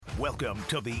Welcome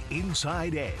to the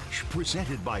Inside Edge,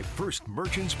 presented by First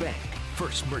Merchants Bank.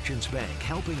 First Merchants Bank,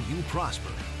 helping you prosper.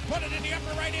 Put it in the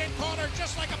upper right-hand corner,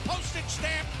 just like a postage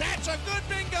stamp. That's a good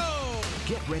bingo!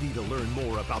 Get ready to learn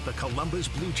more about the Columbus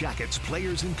Blue Jackets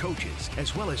players and coaches,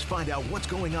 as well as find out what's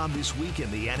going on this week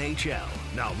in the NHL.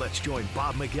 Now let's join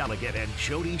Bob McElligott and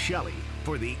Jody Shelley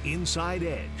for the Inside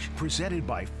Edge, presented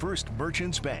by First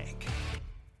Merchants Bank.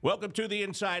 Welcome to the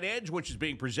Inside Edge, which is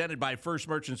being presented by First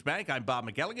Merchants Bank. I'm Bob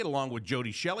McElligott, along with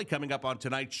Jody Shelley. Coming up on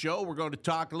tonight's show, we're going to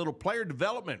talk a little player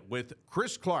development with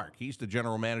Chris Clark. He's the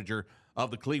general manager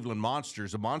of the Cleveland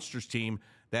Monsters, a Monsters team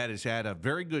that has had a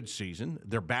very good season.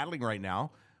 They're battling right now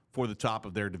for the top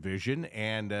of their division,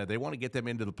 and they want to get them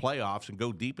into the playoffs and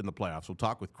go deep in the playoffs. We'll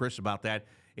talk with Chris about that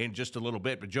in just a little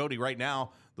bit. But, Jody, right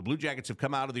now, the Blue Jackets have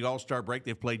come out of the All-Star break.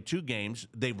 They've played 2 games.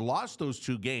 They've lost those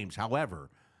 2 games.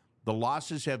 However, the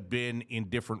losses have been in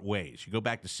different ways. You go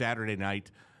back to Saturday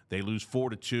night, they lose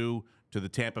 4-2 to the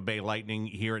Tampa Bay Lightning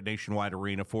here at Nationwide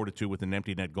Arena, 4-2 with an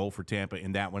empty net goal for Tampa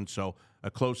in that one. So a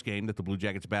close game that the Blue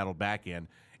Jackets battled back in.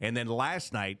 And then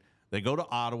last night, they go to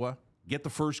Ottawa, get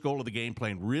the first goal of the game,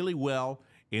 playing really well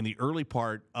in the early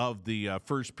part of the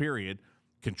first period,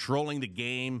 controlling the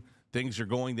game. Things are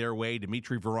going their way.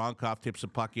 Dmitry Voronkov tips a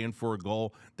puck in for a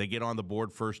goal. They get on the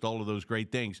board first, all of those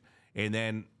great things. And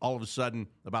then all of a sudden,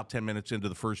 about 10 minutes into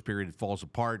the first period, it falls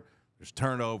apart. There's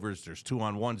turnovers. There's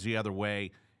 2-on-1s the other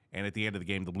way. And at the end of the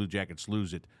game, the Blue Jackets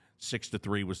lose it.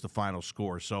 6-3 was the final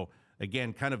score. So,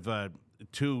 again, kind of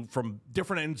 2 from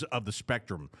different ends of the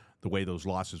spectrum, the way those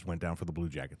losses went down for the Blue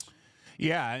Jackets.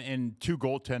 Yeah, and 2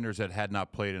 goaltenders that had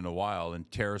not played in a while,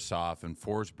 and Tarasov and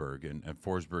Forsberg. And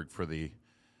Forsberg for the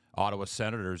Ottawa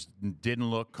Senators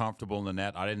didn't look comfortable in the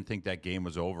net. I didn't think that game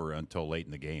was over until late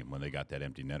in the game when they got that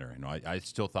empty netter. You know, I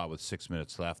still thought with 6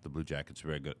 minutes left, the Blue Jackets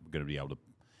were going to be able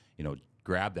to,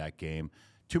 grab that game.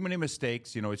 Too many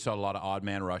mistakes. We saw a lot of odd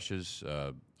man rushes.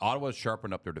 Ottawa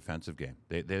sharpened up their defensive game.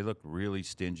 They looked really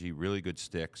stingy, really good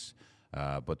sticks.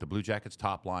 But the Blue Jackets'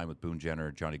 top line with Boone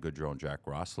Jenner, Johnny Gaudreau, and Jack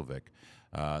Roslovic,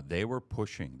 they were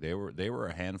pushing. They were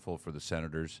a handful for the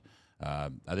Senators.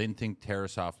 I didn't think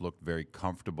Tarasov looked very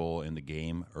comfortable in the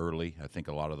game early. I think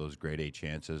a lot of those grade A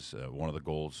chances, one of the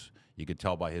goals, you could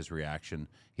tell by his reaction,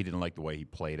 he didn't like the way he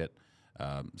played it.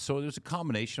 So there's a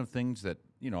combination of things that,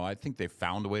 I think they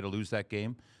found a way to lose that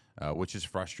game, which is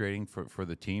frustrating for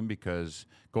the team because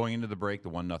going into the break, the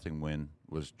 1-0 win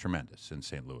was tremendous in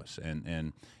St. Louis.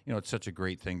 And it's such a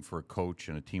great thing for a coach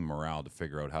and a team morale to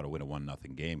figure out how to win a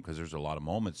 1-0 game because there's a lot of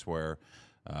moments where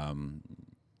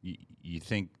you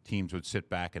think teams would sit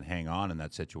back and hang on in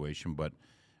that situation, but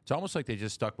it's almost like they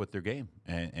just stuck with their game,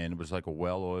 and it was like a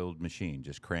well-oiled machine,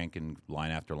 just cranking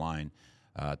line after line.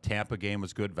 Tampa game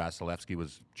was good. Vasilevsky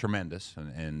was tremendous,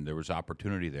 and there was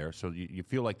opportunity there. So you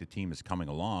feel like the team is coming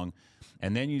along,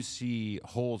 and then you see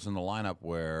holes in the lineup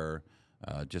where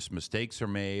just mistakes are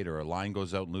made or a line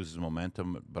goes out and loses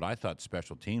momentum. But I thought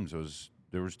special teams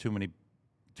there was too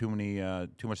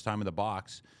much time in the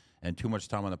box and too much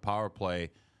time on the power play.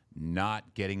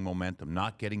 Not getting momentum,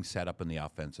 not getting set up in the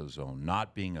offensive zone,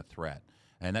 not being a threat.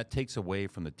 And that takes away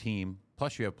from the team.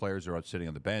 Plus, you have players who are out sitting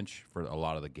on the bench for a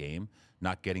lot of the game,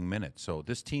 not getting minutes. So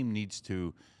this team needs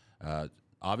to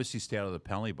obviously stay out of the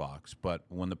penalty box. But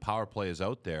when the power play is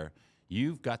out there,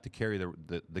 you've got to carry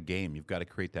the game. You've got to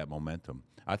create that momentum.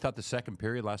 I thought the second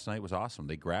period last night was awesome.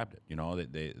 They grabbed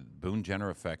it. The Boone Jenner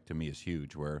effect to me is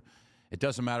huge, where it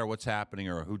doesn't matter what's happening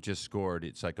or who just scored.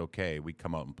 It's like, okay, we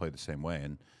come out and play the same way.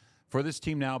 And for this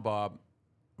team now, Bob,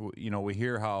 we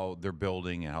hear how they're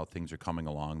building and how things are coming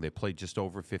along. They played just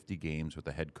over 50 games with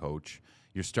the head coach.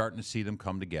 You're starting to see them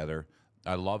come together.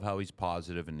 I love how he's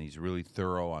positive and he's really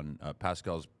thorough on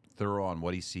Pascal's thorough on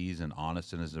what he sees and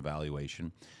honest in his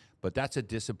evaluation. But that's a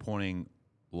disappointing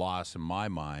loss in my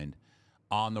mind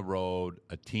on the road,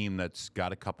 a team that's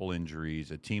got a couple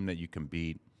injuries, a team that you can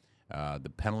beat.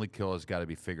 The penalty kill has got to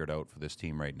be figured out for this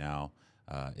team right now.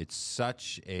 It's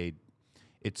such a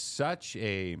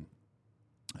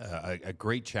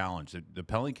great challenge. The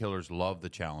penalty killers love the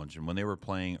challenge, and when they were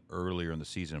playing earlier in the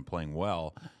season and playing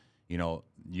well,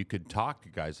 you could talk to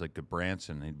guys like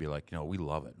Branson, and he'd be like, we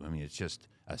love it. I mean, it's just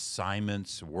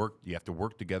assignments, work. You have to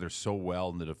work together so well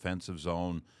in the defensive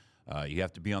zone. You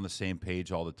have to be on the same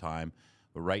page all the time.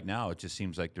 But right now, it just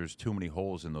seems like there's too many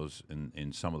holes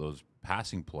in some of those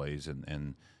passing plays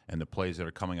and the plays that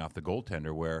are coming off the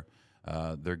goaltender where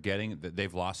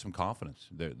they've lost some confidence.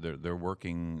 They're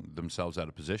working themselves out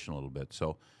of position a little bit.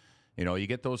 So, you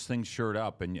get those things shored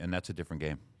up, and that's a different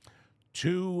game.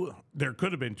 There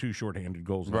could have been 2 shorthanded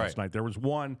goals last night. There was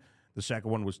one. The second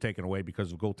one was taken away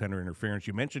because of goaltender interference.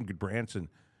 You mentioned Goodbranson.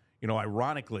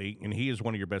 ironically, and he is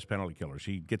one of your best penalty killers.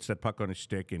 He gets that puck on his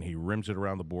stick and he rims it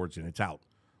around the boards and it's out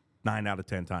 9 out of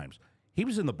 10 times. He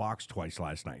was in the box twice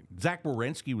last night. Zach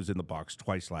Werenski was in the box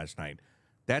twice last night.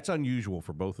 That's unusual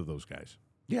for both of those guys.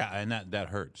 Yeah, and that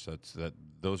hurts.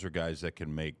 Those are guys that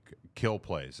can make kill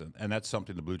plays, and that's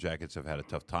something the Blue Jackets have had a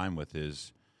tough time with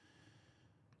is,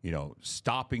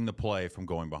 stopping the play from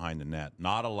going behind the net,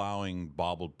 not allowing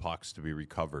bobbled pucks to be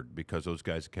recovered because those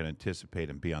guys can anticipate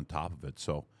and be on top of it.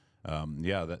 So,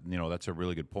 that's a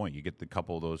really good point. You get the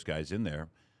couple of those guys in there,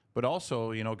 but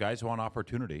also, guys want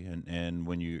opportunity, and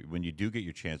when you do get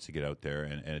your chance to get out there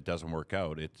and it doesn't work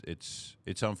out, it's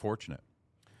unfortunate.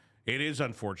 It is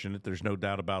unfortunate. There's no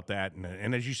doubt about that.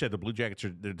 And as you said, the Blue Jackets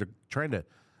they're trying to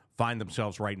find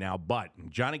themselves right now. But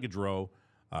Johnny Gaudreau,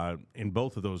 in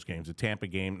both of those games, the Tampa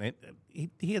game,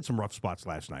 he had some rough spots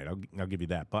last night. I'll give you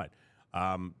that. But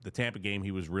the Tampa game, he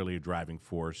was really a driving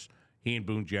force. He and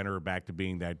Boone Jenner are back to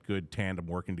being that good tandem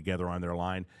working together on their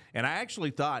line. And I actually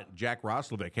thought Jack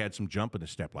Roslovic had some jump in his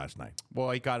step last night.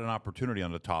 Well, he got an opportunity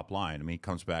on the top line. I mean, he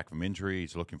comes back from injury.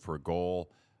 He's looking for a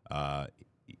goal.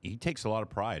 He takes a lot of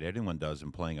pride. Anyone does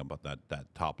in playing about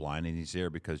that top line, and he's there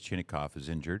because Chinnikov is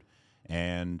injured.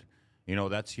 And,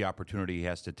 that's the opportunity he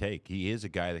has to take. He is a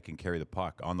guy that can carry the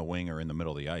puck on the wing or in the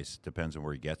middle of the ice. Depends on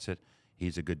where he gets it.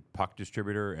 He's a good puck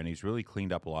distributor, and he's really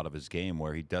cleaned up a lot of his game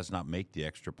where he does not make the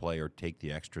extra play or take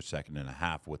the extra second and a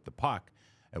half with the puck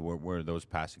where those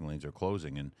passing lanes are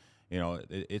closing. And,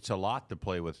 it's a lot to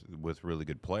play with really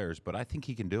good players, but I think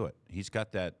he can do it. He's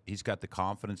got the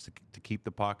confidence to keep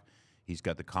the puck. He's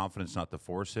got the confidence not to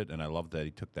force it, and I love that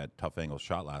he took that tough angle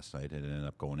shot last night and it ended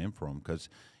up going in for him because,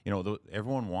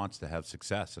 everyone wants to have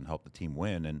success and help the team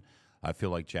win, and I feel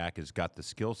like Jack has got the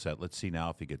skill set. Let's see now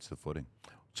if he gets the footing.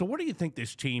 So what do you think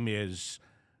this team is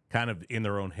kind of in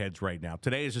their own heads right now?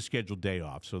 Today is a scheduled day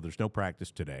off, so there's no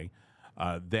practice today.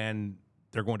 Then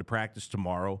they're going to practice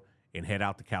tomorrow and head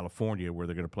out to California where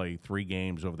they're going to play 3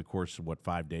 games over the course of,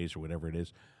 5 days or whatever it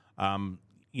is.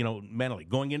 Mentally,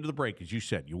 going into the break, as you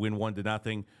said, you win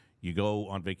 1-0, you go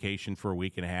on vacation for a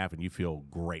week and a half, and you feel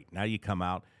great. Now you come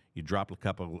out, you drop a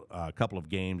couple of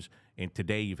games, and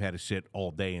today you've had to sit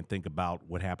all day and think about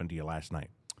what happened to you last night.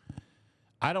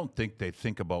 I don't think they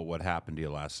think about what happened to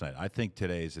you last night. I think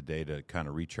today is a day to kind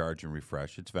of recharge and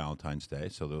refresh. It's Valentine's Day,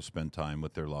 so they'll spend time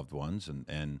with their loved ones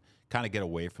and kind of get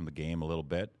away from the game a little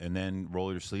bit, and then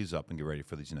roll your sleeves up and get ready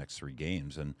for these next 3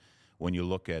 games. And when you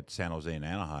look at San Jose and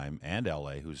Anaheim and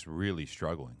LA, who's really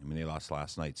struggling. I mean, they lost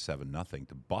last night 7-0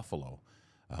 to Buffalo.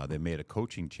 They made a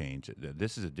coaching change.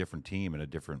 This is a different team and a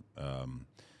different.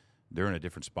 They're in a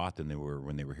different spot than they were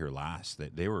when they were here last.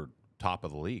 They were top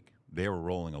of the league. They were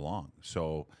rolling along.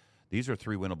 So these are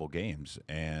 3 winnable games,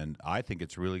 and I think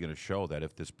it's really going to show that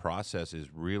if this process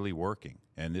is really working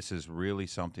and this is really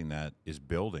something that is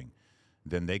building,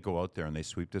 then they go out there and they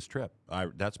sweep this trip.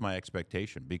 That's my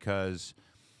expectation because.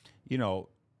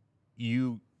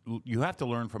 You have to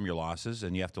learn from your losses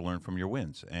and you have to learn from your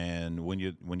wins. And when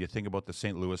you think about the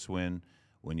St. Louis win,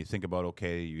 when you think about,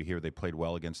 okay, you hear they played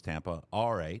well against Tampa,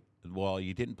 all right, well,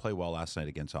 you didn't play well last night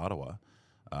against Ottawa.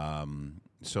 And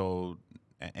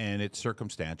it's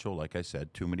circumstantial, like I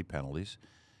said, too many penalties.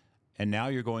 And now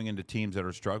you're going into teams that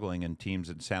are struggling and teams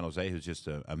in San Jose who's just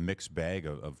a mixed bag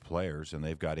of players, and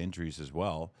they've got injuries as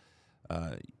well.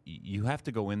 You have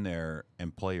to go in there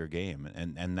and play your game,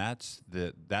 and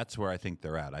that's where I think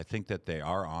they're at. I think that they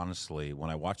are, honestly, when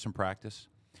I watch them practice,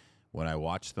 when I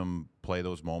watch them play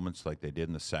those moments like they did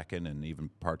in the second and even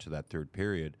parts of that third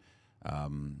period,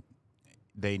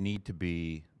 they need to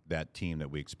be that team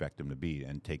that we expect them to be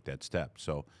and take that step.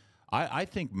 So I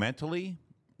think mentally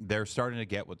they're starting to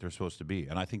get what they're supposed to be,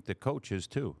 and I think the coach is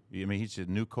too. I mean, he's a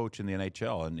new coach in the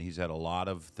NHL, and he's had a lot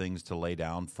of things to lay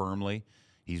down firmly.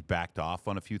 He's backed off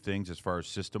on a few things as far as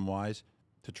system-wise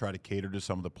to try to cater to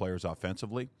some of the players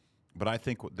offensively. But I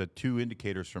think the 2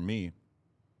 indicators for me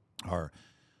are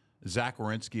Zach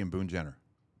Werenski and Boone Jenner.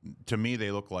 To me,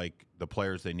 they look like the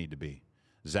players they need to be.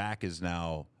 Zach is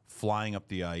now flying up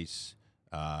the ice.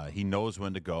 He knows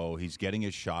when to go. He's getting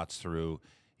his shots through.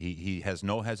 He has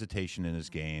no hesitation in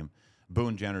his game.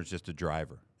 Boone Jenner's just a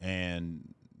driver.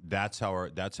 And that's how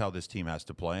this team has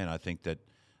to play. And I think that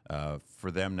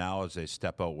for them now, as they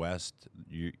step out west,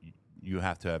 you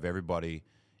have to have everybody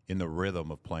in the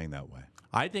rhythm of playing that way.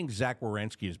 I think Zach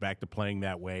Werenski is back to playing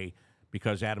that way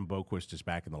because Adam Boquist is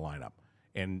back in the lineup.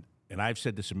 And I've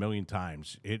said this a million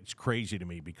times. It's crazy to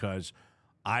me because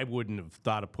I wouldn't have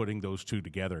thought of putting those 2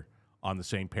 together on the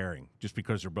same pairing just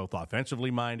because they're both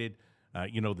offensively minded.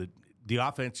 The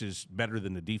offense is better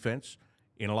than the defense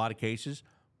in a lot of cases,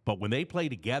 but when they play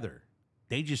together,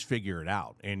 they just figure it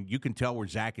out. And you can tell where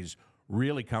Zach is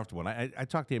really comfortable. And I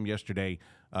talked to him yesterday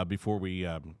before we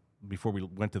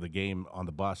went to the game on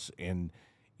the bus, and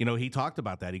he talked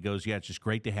about that. He goes, "Yeah, it's just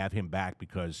great to have him back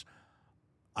because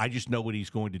I just know what he's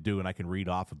going to do, and I can read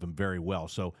off of him very well."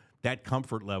 So that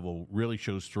comfort level really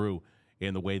shows through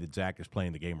in the way that Zach is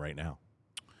playing the game right now.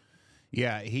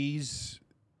 Yeah,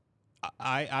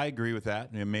 I agree with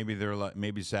that. And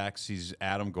maybe Zach sees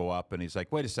Adam go up and he's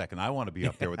like, "Wait a second, I want to be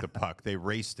up there with the puck." They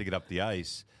race to get up the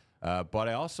ice, but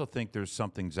I also think there's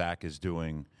something Zach is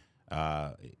doing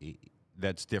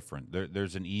that's different.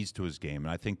 There's an ease to his game,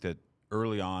 and I think that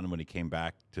early on when he came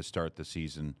back to start the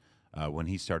season, when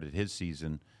he started his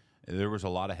season, there was a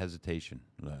lot of hesitation.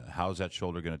 How's that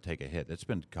shoulder going to take a hit? It's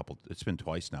been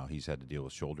twice now he's had to deal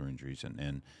with shoulder injuries,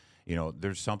 and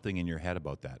there's something in your head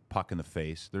about that. Puck in the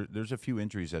face. There's a few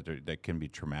injuries that can be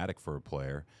traumatic for a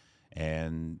player,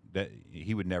 and that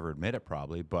he would never admit it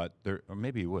probably, but or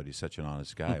maybe he would. He's such an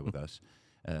honest guy with us.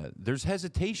 There's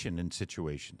hesitation in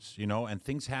situations, and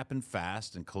things happen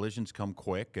fast, and collisions come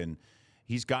quick, and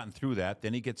he's gotten through that.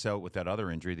 Then he gets out with that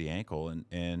other injury, the ankle,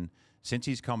 and since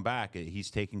he's come back, he's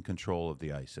taken control of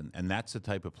the ice, and that's the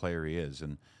type of player he is.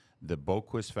 And the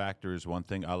Boquist factor is one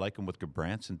thing. I like him with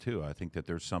Gabranson too. I think that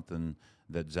there's something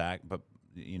that Zach, but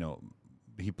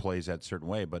he plays that certain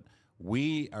way. But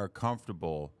we are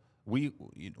comfortable.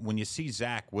 When you see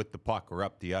Zach with the puck or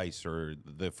up the ice or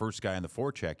the first guy on the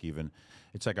forecheck, even,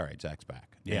 it's like, all right, Zach's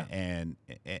back. Yeah, and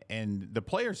the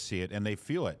players see it and they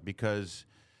feel it because,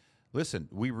 listen,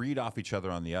 we read off each other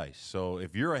on the ice. So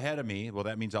if you're ahead of me, well,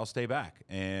 that means I'll stay back.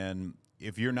 And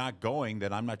if you're not going,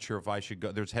 then I'm not sure if I should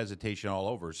go. There's hesitation all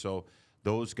over. So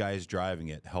those guys driving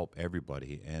it help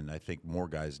everybody. And I think more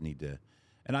guys need to.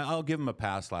 And I'll give him a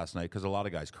pass last night because a lot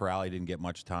of guys, Corrali didn't get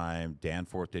much time.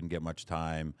 Danforth didn't get much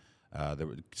time.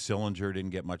 Sillinger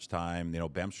didn't get much time.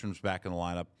 Bemstrom's back in the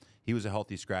lineup. He was a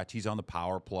healthy scratch. He's on the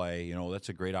power play. That's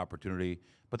a great opportunity.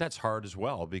 But that's hard as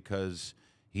well because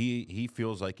he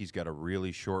feels like he's got a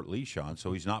really short leash on,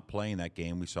 so he's not playing that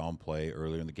game we saw him play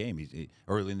earlier in the game,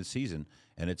 early in the season.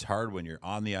 And it's hard when you're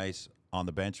on the ice, on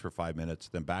the bench for 5 minutes,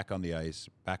 then back on the ice,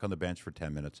 back on the bench for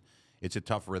 10 minutes. It's a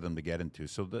tough rhythm to get into.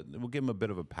 So we'll give him a bit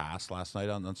of a pass last night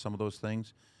on some of those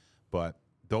things. But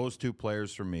those two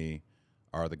players for me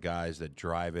are the guys that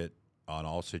drive it on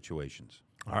all situations.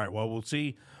 All right, well, we'll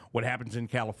see what happens in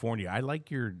California. I like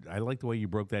the way you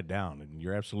broke that down, and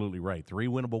you're absolutely right. 3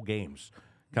 winnable games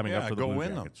coming up for the Blue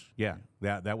Jackets. Yeah,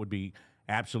 that would be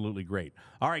absolutely great.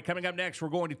 All right, coming up next, we're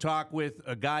going to talk with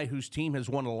a guy whose team has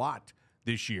won a lot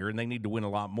this year, and they need to win a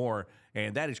lot more,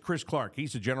 and that is Chris Clark.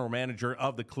 He's the general manager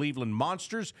of the Cleveland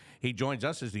Monsters. He joins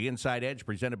us as the Inside Edge,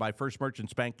 presented by First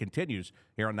Merchants Bank, continues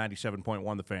here on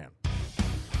 97.1 The Fan.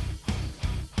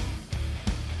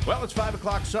 Well, it's 5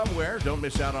 o'clock somewhere. Don't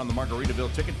miss out on the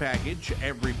Margaritaville ticket package.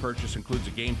 Every purchase includes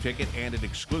a game ticket and an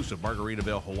exclusive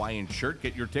Margaritaville Hawaiian shirt.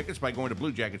 Get your tickets by going to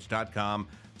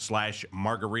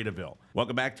BlueJackets.com/Margaritaville.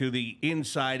 Welcome back to the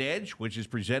Inside Edge, which is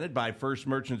presented by First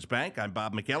Merchants Bank. I'm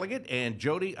Bob McElligott. And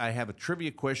Jody, I have a trivia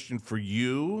question for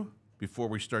you before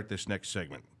we start this next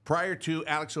segment. Prior to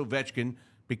Alex Ovechkin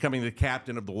becoming the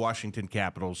captain of the Washington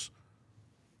Capitals,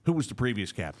 who was the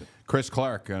previous captain? Chris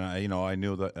Clark, and I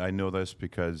know this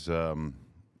because I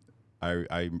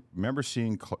remember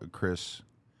seeing Chris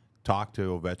talk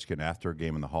to Ovechkin after a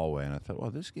game in the hallway, and I thought,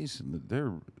 well,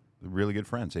 they're really good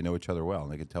friends. They know each other well,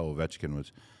 and I could tell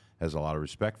Ovechkin has a lot of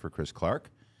respect for Chris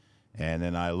Clark. And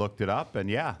then I looked it up,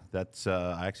 and that's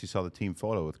I actually saw the team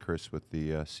photo with Chris with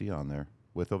the C on there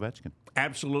with Ovechkin.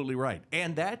 Absolutely right,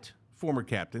 and that former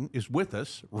captain is with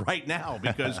us right now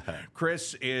because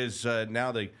Chris is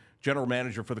now the general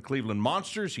manager for the Cleveland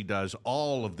Monsters. He does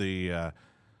all of the,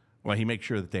 he makes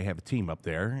sure that they have a team up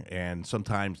there, and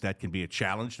sometimes that can be a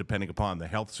challenge depending upon the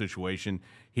health situation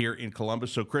here in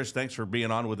Columbus. So, Chris, thanks for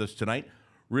being on with us tonight.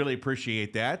 Really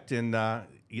appreciate that. And I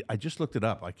just looked it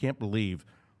up. I can't believe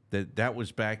that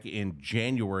was back in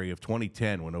January of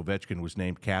 2010 when Ovechkin was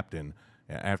named captain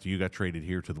after you got traded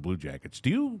here to the Blue Jackets.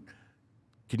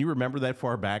 Can you remember that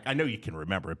far back? I know you can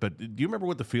remember it, but do you remember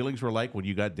what the feelings were like when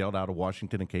you got dealt out of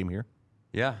Washington and came here?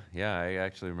 Yeah, I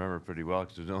actually remember it pretty well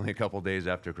because it was only a couple days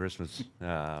after Christmas.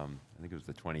 I think it was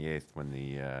the 28th when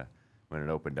it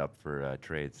opened up for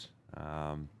trades.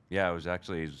 It was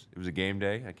a game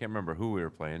day. I can't remember who we were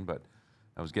playing, but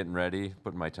I was getting ready,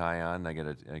 putting my tie on. I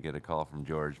get a call from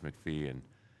George McPhee, and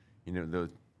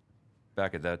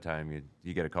back at that time,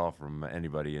 you get a call from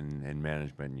anybody in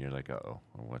management, and you're like, oh,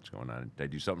 what's going on? Did I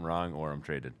do something wrong, or I'm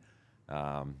traded?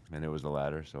 And it was the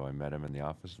latter, so I met him in the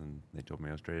office, and they told me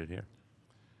I was traded here.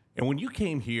 And when you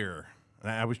came here,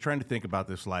 and I was trying to think about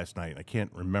this last night, I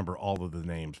can't remember all of the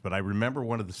names, but I remember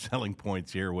one of the selling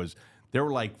points here was there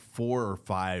were like 4 or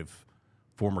 5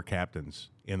 former captains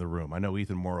in the room. I know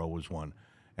Ethan Morrow was one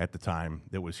at the time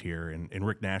that was here, and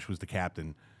Rick Nash was the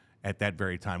captain at that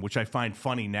very time, which I find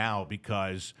funny now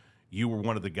because you were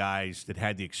one of the guys that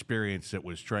had the experience that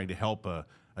was trying to help a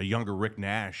younger Rick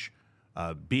Nash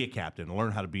be a captain,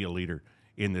 learn how to be a leader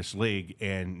in this league,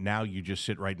 and now you just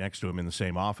sit right next to him in the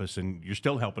same office, and you're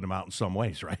still helping him out in some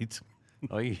ways, right?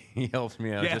 Oh, he helps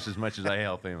me out just as much as I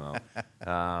help him out.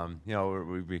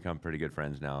 We've become pretty good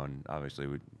friends now, and obviously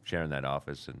we're sharing that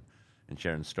office and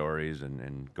sharing stories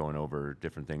and going over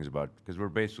different things because we're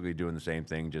basically doing the same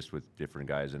thing just with different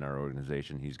guys in our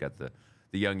organization. He's got the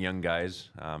young guys,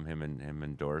 him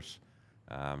and Dorse,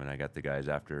 and I got the guys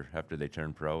after they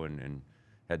turn pro and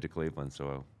head to Cleveland.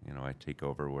 So I take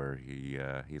over where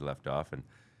he left off, and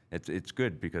it's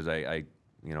good because I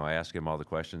ask him all the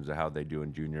questions of how they do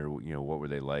in junior. What were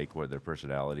they like? What are their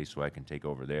personalities? So I can take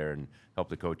over there and help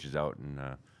the coaches out and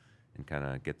kind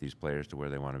of get these players to where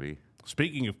they want to be.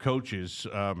 Speaking of coaches,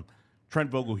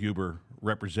 Trent Vogelhuber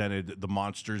represented the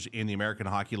Monsters in the American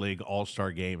Hockey League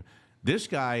All-Star Game. This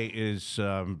guy is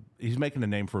he's making a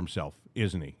name for himself,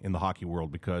 isn't he, in the hockey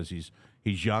world? Because he's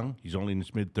young. He's only in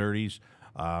his mid-30s.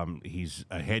 He's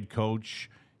a head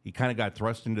coach. He kind of got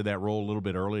thrust into that role a little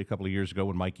bit early, a couple of years ago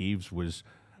when Mike Eves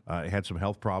had some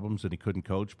health problems and he couldn't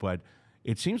coach. But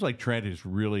it seems like Trent has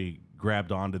really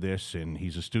grabbed onto this, and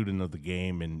he's a student of the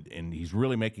game, and he's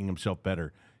really making himself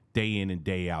better day in and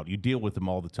day out. You deal with him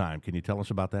all the time. Can you tell us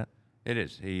about that? It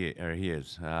is. He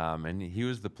is. And he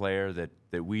was the player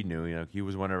that we knew. He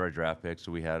was one of our draft picks,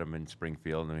 so we had him in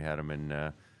Springfield, and we had him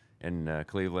in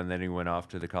Cleveland. Then he went off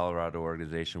to the Colorado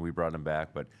organization. We brought him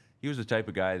back. But he was the type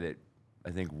of guy that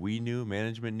I think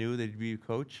management knew that he'd be a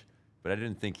coach, but I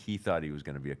didn't think he thought he was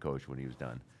going to be a coach when he was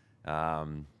done.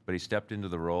 But he stepped into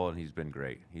the role, and he's been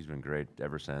great. He's been great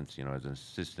ever since, as an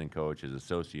assistant coach, as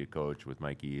associate coach with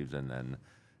Mike Eves, and then,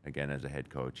 again, as a head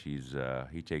coach.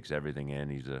 He takes everything in.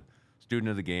 He's a student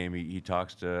of the game. He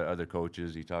talks to other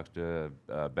coaches. He talks to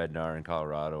Bednar in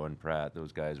Colorado and Pratt.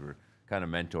 Those guys were kind of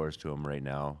mentors to him right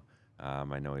now.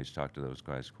 I know he's talked to those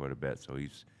guys quite a bit, so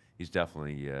he's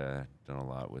definitely done a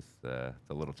lot with the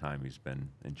little time he's been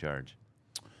in charge.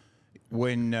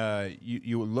 When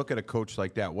you look at a coach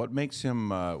like that, what makes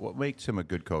him a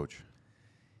good coach?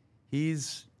 He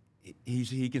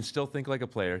can still think like a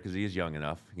player because he is young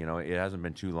enough. It hasn't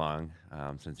been too long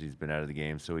since he's been out of the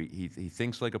game, so he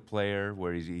thinks like a player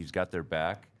where he's got their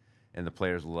back, and the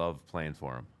players love playing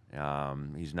for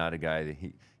him. He's not a guy that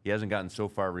he hasn't gotten so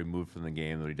far removed from the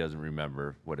game that he doesn't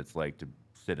remember what it's like to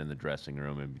sit in the dressing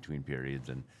room in between periods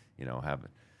and have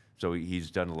it. So he's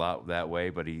done a lot that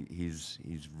way, but he's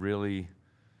really,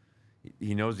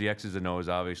 he knows the X's and O's,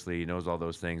 obviously. He knows all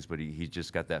those things, but he's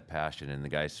just got that passion, and the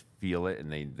guys feel it,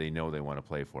 and they know they want to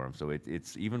play for him. So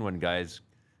it's even when guys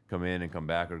come in and come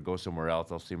back or go somewhere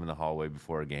else, I'll see him in the hallway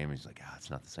before a game. He's like, it's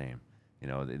not the same.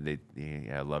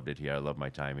 I loved it here. I love my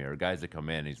time here. Or guys that come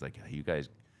in, he's like, you guys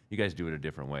do it a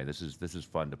different way. This is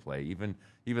fun to play.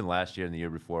 Even last year and the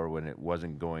year before, when it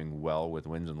wasn't going well with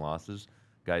wins and losses,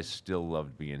 guys still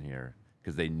loved being here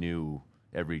because they knew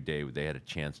every day they had a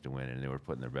chance to win, and they were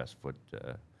putting their best foot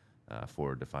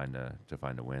forward to find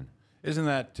a win. Isn't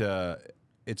that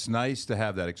it's nice to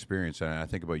have that experience? And I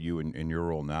think about you in your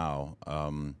role now.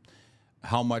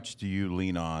 How much do you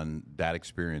lean on that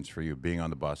experience for you, being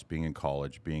on the bus, being in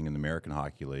college, being in the American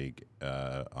Hockey League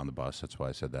on the bus? That's why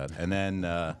I said that. And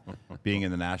then being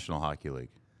in the National Hockey League.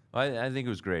 I think it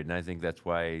was great, and I think that's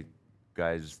why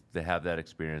guys that have that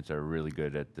experience are really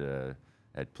good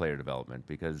at player development,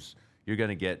 because you're going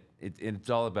to get it. It's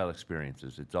all about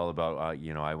experiences. It's all about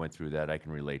I went through that. I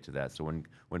can relate to that. So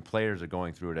when players are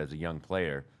going through it as a young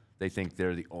player, they think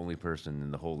they're the only person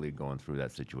in the whole league going through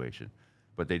that situation,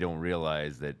 but they don't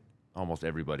realize that almost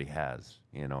everybody has.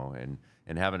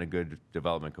 And having a good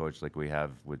development coach like we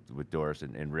have with Doris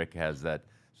and Rick has that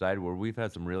side where we've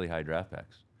had some really high draft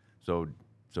picks. So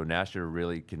Nasher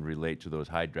really can relate to those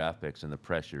high draft picks and the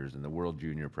pressures and the World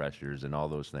Junior pressures and all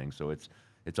those things. So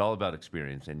it's all about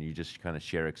experience, and you just kind of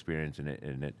share experience in it,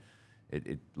 and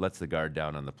it lets the guard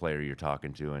down on the player you're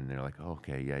talking to, and they're like, oh,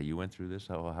 okay, yeah, you went through this.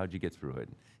 How'd you get through it?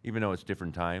 Even though it's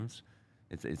different times,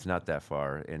 it's not that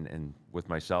far. And with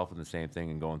myself and the same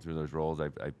thing, and going through those roles, I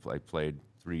played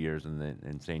 3 years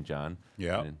in St. John.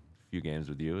 Yeah. And a few games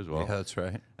with you as well. Yeah, that's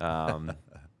right.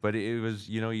 But it was,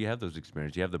 you have those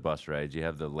experiences. You have the bus rides, you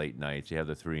have the late nights, you have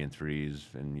the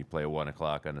 3-and-3s, and you play at 1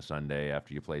 o'clock on a Sunday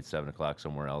after you played 7 o'clock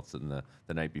somewhere else in the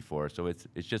night before. So it's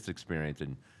just experience,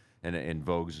 and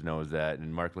Vogues knows that.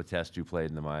 And Mark Letestu, who played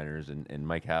in the minors, and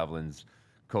Mike Havlin's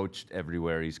coached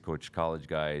everywhere. He's coached college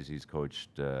guys. He's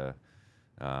coached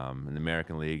In the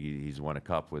American League, he's won a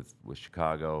cup with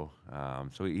Chicago.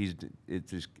 So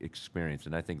it's his experience,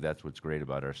 and I think that's what's great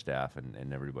about our staff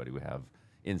and everybody we have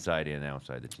inside and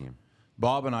outside the team.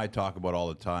 Bob and I talk about all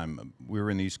the time. We were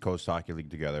in the East Coast Hockey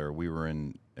League together. We were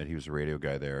and he was a radio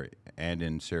guy there, and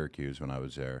in Syracuse when I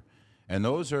was there. And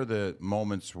those are the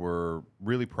moments we're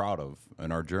really proud of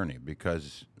in our journey,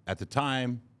 because at the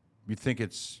time, you think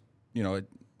it's, you're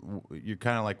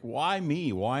kind of like, why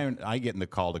me? Why aren't I getting the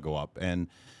call to go up? And,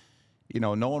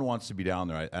 no one wants to be down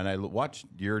there. And I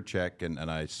watched Juracek, and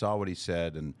I saw what he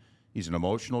said, and he's an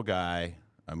emotional guy.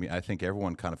 I mean, I think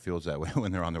everyone kind of feels that way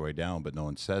when they're on their way down, but no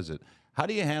one says it. How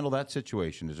do you handle that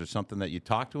situation? Is there something that you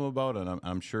talk to him about? And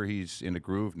I'm sure he's in a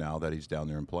groove now that he's down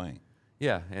there and playing.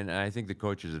 Yeah, and I think the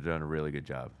coaches have done a really good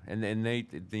job. And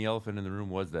the elephant in the room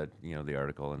was that, the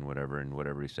article and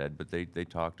whatever he said, but they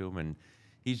talked to him, and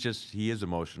he is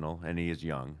emotional, and he is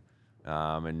young.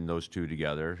 And those two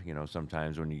together,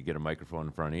 sometimes when you get a microphone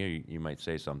in front of you, you might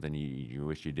say something you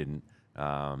wish you didn't,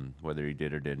 whether he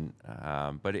did or didn't.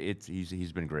 But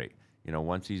he's been great.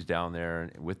 Once he's down there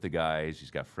with the guys,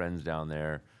 he's got friends down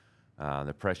there.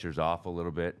 The pressure's off a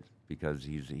little bit because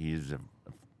he's an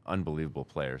unbelievable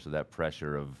player. So that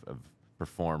pressure of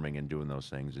performing and doing those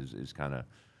things is kind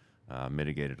of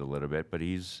mitigated a little bit. But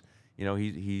he's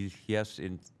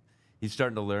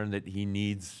starting to learn that he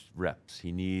needs reps.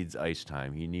 He needs ice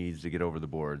time. He needs to get over the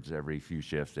boards every few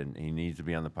shifts, and he needs to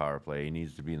be on the power play. He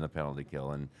needs to be in the penalty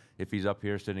kill. And if he's up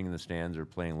here sitting in the stands or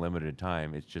playing limited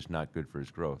time, it's just not good for his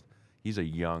growth. He's a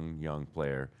young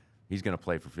player. He's going to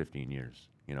play for 15 years.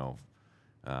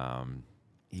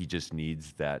 He just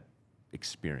needs that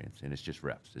experience, and it's just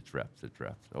reps. It's reps,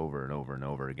 over and over and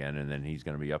over again. And then he's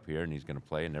going to be up here, and he's going to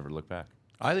play and never look back.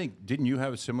 I think, didn't you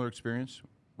have a similar experience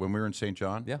when we were in St.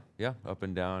 John? Yeah, up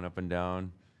and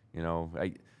down.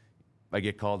 I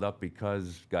get called up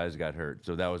because guys got hurt,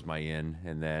 so that was my in,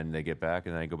 and then they get back,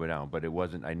 and then I go down. But it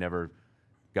wasn't. I never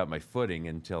got my footing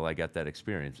until I got that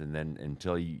experience, and then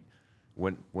until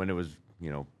when it was,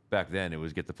 back then it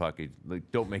was get the puck,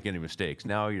 don't make any mistakes.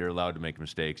 Now you're allowed to make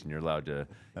mistakes, and you're allowed to,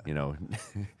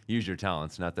 use your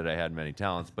talents. Not that I had many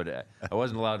talents, but I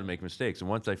wasn't allowed to make mistakes. And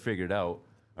once I figured out,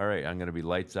 all right, I'm going to be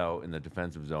lights out in the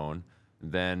defensive zone.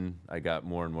 Then I got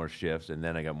more and more shifts, and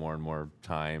then I got more and more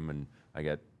time, and I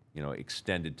got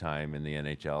extended time in the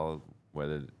NHL.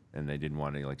 And they didn't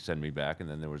want to send me back, and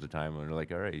then there was a time when they're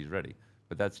like, all right, he's ready.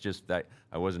 But that's just that.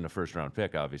 I wasn't a first-round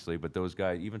pick, obviously, but those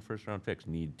guys, even first-round picks,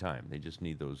 need time. They just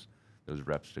need those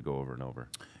reps to go over and over.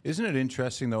 Isn't it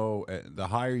interesting, though, the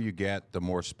higher you get, the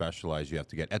more specialized you have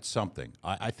to get at something.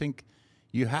 I think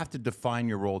you have to define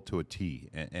your role to a T.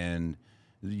 And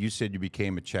you said you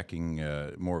became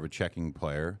more of a checking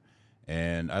player.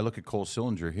 And I look at Cole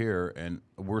Sillinger here, and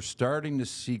we're starting to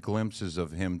see glimpses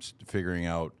of him figuring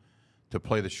out to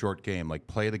play the short game, like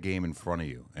play the game in front of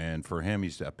you. And for him,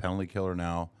 he's a penalty killer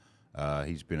now.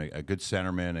 He's been a good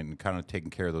centerman and kind of taking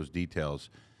care of those details.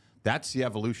 That's the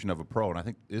evolution of a pro. And I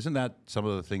think, isn't that some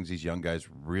of the things these young guys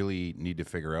really need to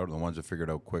figure out? And the ones that figure it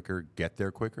out quicker get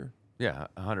there quicker? Yeah,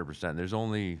 100%. There's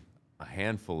only a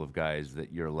handful of guys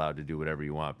that you're allowed to do whatever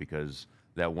you want, because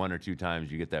that one or two times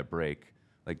you get that break.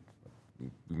 Like you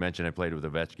mentioned, I played with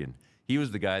Ovechkin. He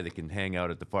was the guy that can hang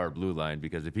out at the far blue line,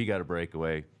 because if he got a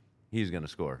breakaway, he's going to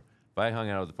score. If I hung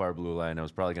out at the far blue line, I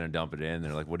was probably going to dump it in.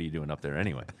 They're like, what are you doing up there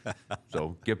anyway?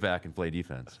 So get back and play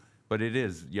defense. But it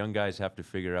is, young guys have to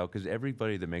figure out, because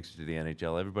everybody that makes it to the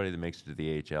NHL, everybody that makes it to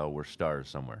the AHL were stars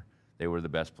somewhere. They were the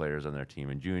best players on their team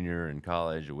in junior and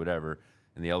college or whatever,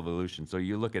 in the evolution. So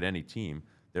you look at any team,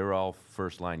 they were all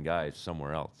first-line guys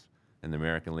somewhere else in the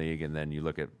American League, and then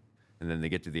then they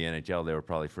get to the NHL, they were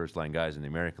probably first-line guys in the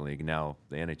American League. Now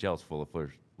the NHL is full of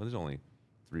there's only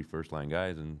 3 first-line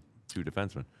guys and 2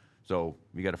 defensemen. So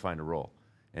you got to find a role.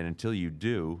 And until you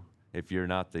do, if you're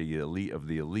not the elite of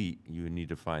the elite, you need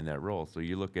to find that role. So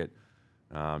you look at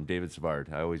David Savard.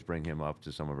 I always bring him up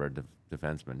to some of our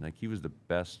defensemen. Like, he was the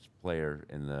best player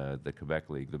in the Quebec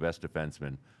League, the best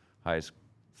defenseman, highest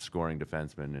scoring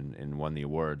defenseman, and won the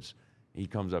awards. He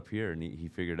comes up here, and he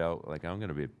figured out, like, I'm going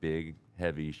to be a big,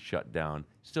 heavy, shutdown.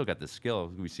 Still got the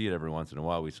skill. We see it every once in a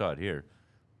while. We saw it here.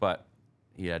 But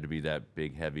he had to be that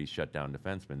big, heavy, shutdown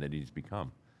defenseman that he's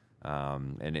become.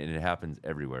 And it happens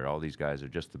everywhere. All these guys are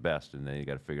just the best, and then you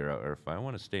got to figure out, or if I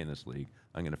want to stay in this league,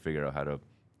 I'm going to figure out how to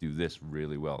do this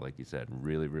really well, like you said,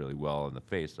 really, really well in the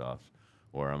face-offs,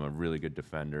 or I'm a really good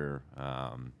defender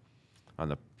on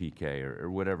the PK,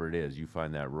 or whatever it is. You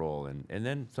find that role, and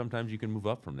then sometimes you can move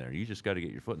up from there. You just got to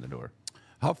get your foot in the door.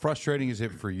 How frustrating is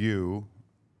it for you?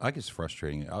 I guess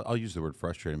frustrating. I'll use the word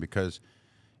frustrating, because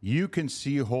you can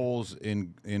see holes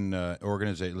in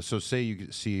organizations. So say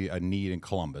you see a need in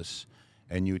Columbus,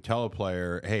 and you tell a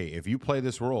player, hey, if you play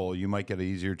this role, you might get an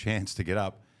easier chance to get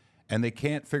up, and they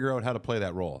can't figure out how to play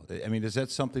that role. I mean, is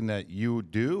that something that you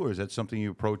do, or is that something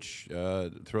you approach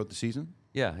throughout the season?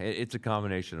 Yeah, it's a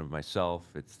combination of myself.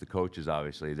 It's the coaches,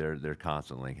 obviously. They're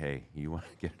constantly, hey, you want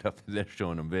to get up there,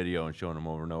 showing them video and showing them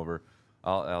over and over.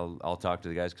 I'll talk to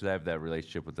the guys because I have that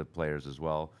relationship with the players as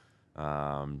well.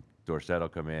 Dorsett will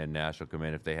come in, Nash will come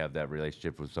in if they have that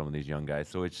relationship with some of these young guys.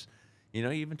 So it's, you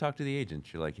even talk to the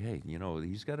agents. You're like, hey,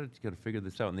 he's got to figure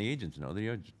this out. And the agents know.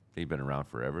 They've been around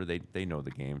forever. They know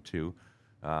the game too.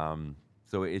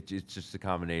 So it's just a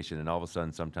combination. And all of a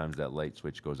sudden, sometimes that light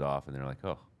switch goes off, and they're like,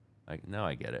 oh, now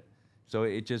I get it. So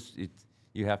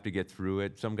you have to get through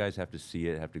it. Some guys have to see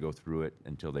it, have to go through it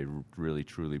until they really,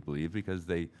 truly believe, because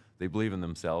they believe in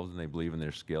themselves and they believe in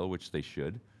their skill, which they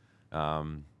should.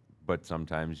 But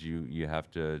sometimes you have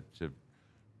to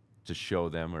show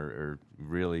them or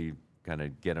really kind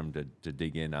of get them to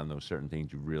dig in on those certain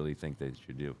things you really think they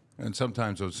should do. And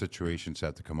sometimes those situations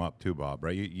have to come up too, Bob,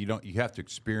 right? You have to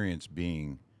experience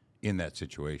being in that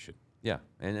situation. Yeah,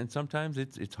 and sometimes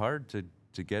it's hard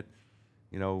to get,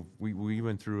 we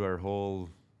went through our whole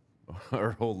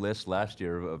list last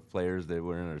year of players that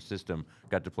were in our system,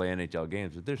 got to play NHL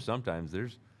games. But there's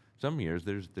some years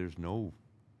there's no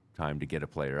time to get a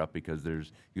player up because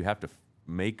you have to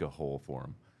make a hole for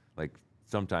them. Like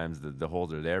sometimes the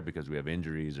holes are there because we have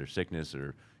injuries or sickness,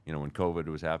 or when COVID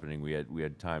was happening, we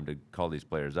had time to call these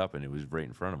players up and it was right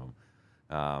in front of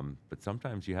them. But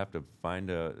sometimes you have to find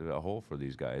a hole for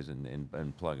these guys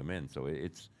and plug them in. So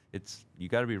it's you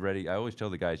got to be ready. I always tell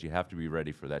the guys you have to be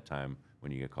ready for that time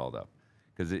when you get called up,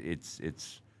 because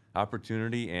it's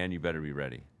opportunity and you better be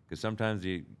ready. Because sometimes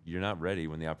you're not ready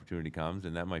when the opportunity comes,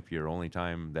 and that might be your only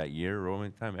time that year or only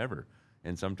time ever.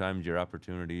 And sometimes your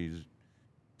opportunities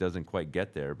doesn't quite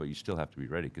get there, but you still have to be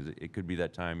ready, because it could be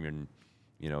that time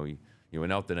you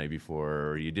went out the night before,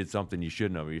 or you did something you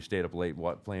shouldn't have, or you stayed up late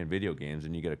playing video games,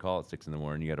 and you get a call at 6 in the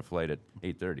morning, you got a flight at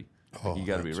 8:30. You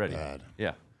got to be ready. Bad.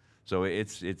 Yeah. So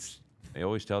it's. I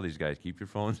always tell these guys, keep your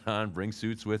phones on, bring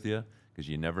suits with you, because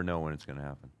you never know when it's going to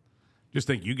happen. Just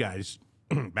think, you guys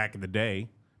back in the day,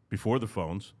 before the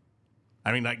phones,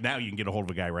 I mean, like now you can get a hold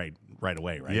of a guy right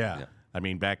away, right? Yeah. I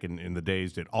mean, back in the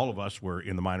days that all of us were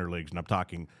in the minor leagues, and I'm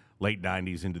talking late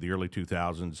 90s into the early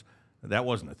 2000s, that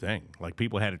wasn't a thing. Like,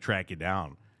 people had to track you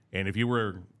down. And if you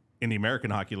were in the American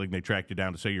Hockey League and they tracked you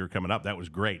down to say you were coming up, that was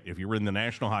great. If you were in the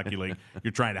National Hockey League,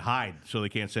 you're trying to hide so they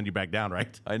can't send you back down,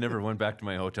 right? I never went back to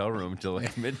my hotel room until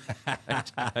like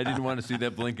midnight. I didn't want to see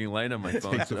that blinking light on my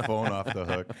phone. Takes the phone off the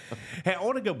hook. Hey, I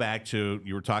want to go back to,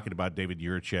 you were talking about David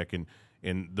Jiricek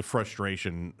and the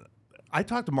frustration. I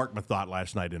talked to Mark Mathot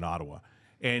last night in Ottawa.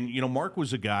 And, Mark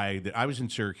was a guy that I was in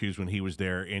Syracuse when he was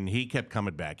there, and he kept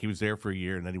coming back. He was there for a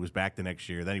year, and then he was back the next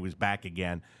year. Then he was back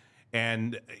again.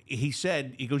 And he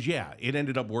goes, yeah, it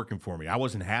ended up working for me. I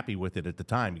wasn't happy with it at the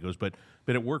time. He goes, but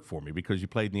it worked for me because you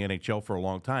played in the NHL for a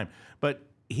long time. But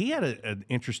he had an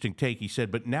interesting take. He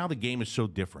said, but now the game is so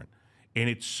different, and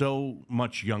it's so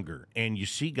much younger. And you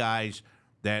see guys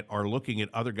that are looking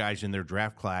at other guys in their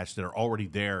draft class that are already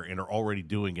there and are already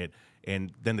doing it.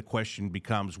 And then the question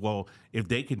becomes, well, if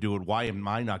they can do it, why am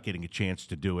I not getting a chance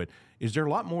to do it? Is there a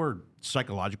lot more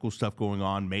psychological stuff going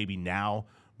on maybe now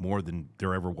more than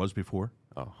there ever was before?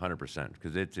 Oh, 100%,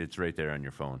 because it's right there on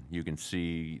your phone. You can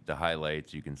see the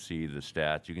highlights, you can see the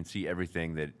stats, you can see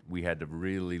everything that we had to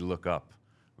really look up,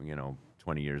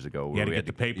 20 years ago. You had to get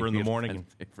the paper in the morning.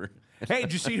 Hey,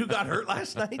 did you see who got hurt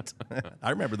last night?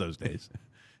 I remember those days.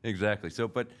 Exactly. So,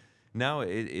 but now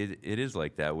it is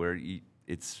like that, where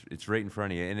it's right in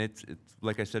front of you, and it's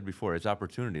like I said before, it's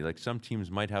opportunity. Like, some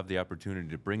teams might have the opportunity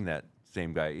to bring that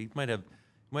same guy. You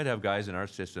might have guys in our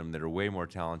system that are way more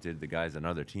talented than guys on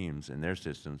other teams in their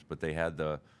systems, but they had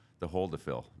the hole to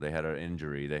fill. They had an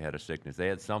injury, they had a sickness, they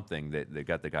had something that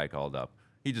got the guy called up.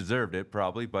 He deserved it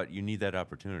probably, but you need that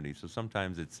opportunity. So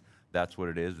sometimes that's what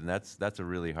it is, and that's a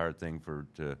really hard thing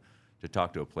to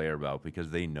talk to a player about, because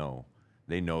they know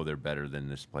they're better than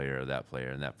this player or that player,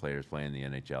 and that player is playing the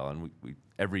NHL. And we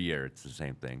every year it's the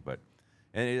same thing.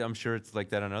 I'm sure it's like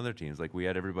that on other teams. Like, we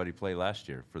had everybody play last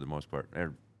year for the most part,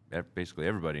 basically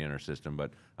everybody in our system.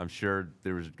 But I'm sure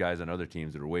there was guys on other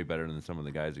teams that are way better than some of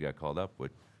the guys that got called up. But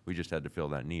we just had to fill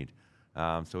that need.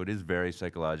 So it is very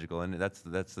psychological, and that's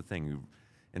the thing.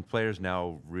 And players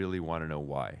now really want to know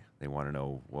why. They want to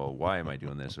know, well, why am I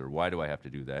doing this, or why do I have to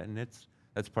do that? And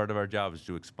that's part of our job, is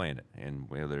to explain it. And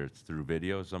whether it's through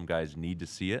video, some guys need to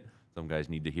see it, some guys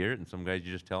need to hear it, and some guys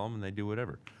you just tell them and they do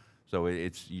whatever. So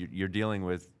you're dealing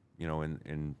with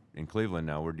in Cleveland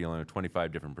now, we're dealing with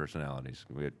 25 different personalities.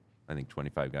 We had, I think,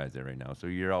 25 guys there right now. So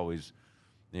you're always,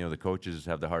 the coaches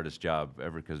have the hardest job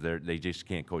ever because they just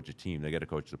can't coach a team. They got to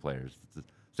coach the players. It's the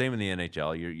same in the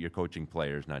NHL. You're coaching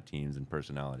players, not teams and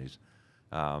personalities.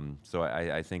 So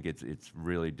I think it's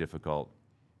really difficult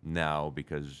now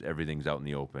because everything's out in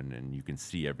the open and you can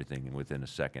see everything within a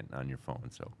second on your phone.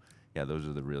 So, yeah, those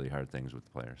are the really hard things with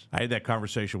the players. I had that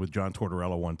conversation with John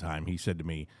Tortorella one time. He said to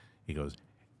me, he goes,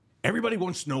 everybody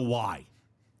wants to know why,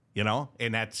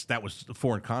 and that was a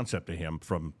foreign concept to him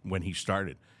from when he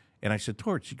started. And I said,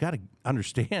 Torch, you got to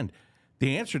understand,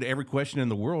 the answer to every question in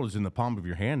the world is in the palm of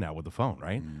your hand now with the phone,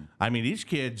 right? Mm. I mean, these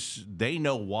kids, they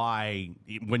know why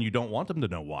when you don't want them to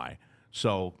know why.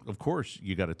 So, of course,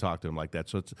 you got to talk to them like that.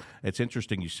 So it's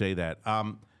interesting you say that.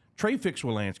 Trey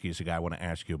Fix-Wolansky is a guy I want to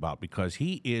ask you about because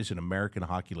he is an American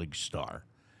Hockey League star.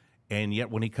 And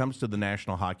yet when he comes to the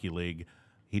National Hockey League,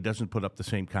 he doesn't put up the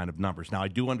same kind of numbers. Now, I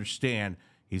do understand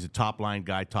he's a top-line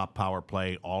guy, top power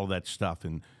play, all of that stuff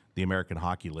in the American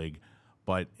Hockey League.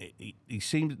 But he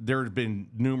seems there have been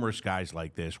numerous guys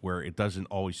like this where it doesn't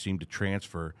always seem to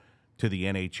transfer to the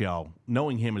NHL.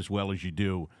 Knowing him as well as you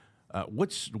do,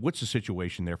 what's the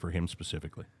situation there for him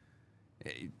specifically?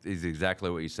 It's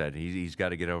exactly what you said. He's got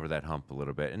to get over that hump a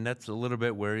little bit. And that's a little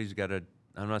bit where he's got to,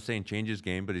 I'm not saying change his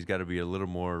game, but he's got to be a little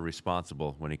more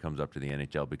responsible when he comes up to the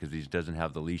NHL because he doesn't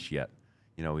have the leash yet.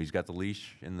 He's got the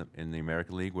leash in the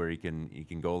American League where he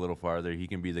can go a little farther. He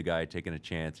can be the guy taking a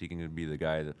chance. He can be the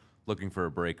guy that looking for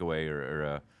a breakaway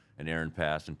or an errant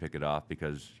pass and pick it off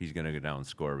because he's going to go down and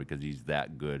score because he's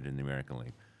that good in the American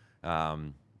League.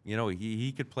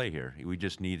 He could play here. We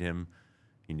just need him.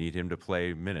 You need him to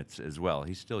play minutes as well.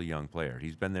 He's still a young player.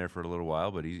 He's been there for a little while,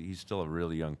 but he's still a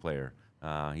really young player.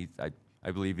 I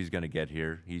believe he's going to get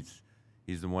here. He's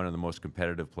one of the most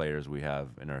competitive players we have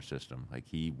in our system. Like,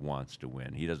 he wants to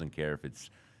win. He doesn't care if it's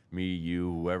me,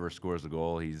 you, whoever scores the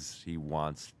goal. He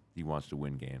wants to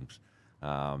win games.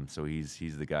 So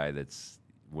he's the guy that's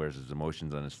wears his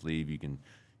emotions on his sleeve.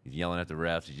 He's yelling at the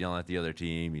refs. He's yelling at the other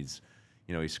team. He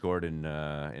scored in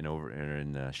a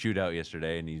shootout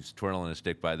yesterday, and he's twirling a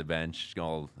stick by the bench,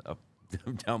 all up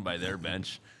down by their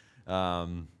bench.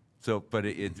 But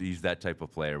he's that type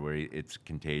of player where it's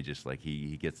contagious. Like,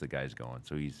 he gets the guys going.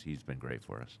 So he's been great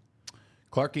for us.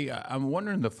 Clarky, I'm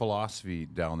wondering the philosophy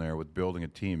down there with building a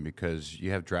team because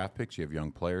you have draft picks, you have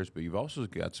young players, but you've also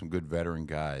got some good veteran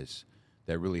guys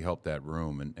that really help that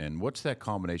room. And what's that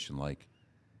combination like?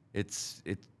 It's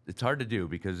hard to do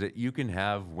because you can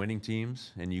have winning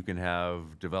teams and you can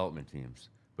have development teams,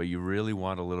 but you really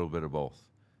want a little bit of both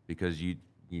because you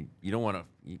don't want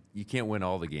to you can't win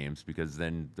all the games because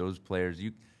then those players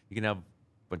you can have a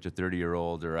bunch of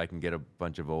 30-year-olds or I can get a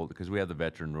bunch of old because we have the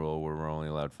veteran rule where we're only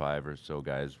allowed 5 or so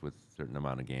guys with a certain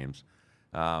amount of games.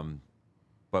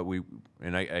 But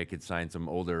I could sign some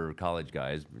older college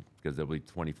guys because they'll be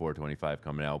 24, 25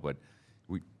 coming out, but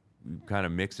we kind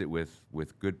of mix it with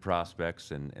good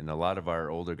prospects, and a lot of our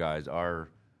older guys are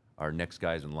our next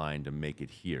guys in line to make it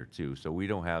here too. So we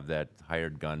don't have that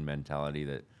hired gun mentality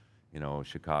that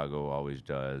Chicago always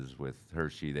does. With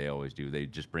Hershey, they always do. They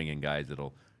just bring in guys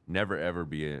that'll never ever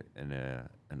be in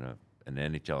an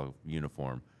NHL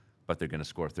uniform, but they're going to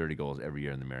score 30 goals every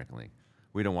year in the American League.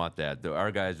 We don't want that. Our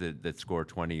guys that score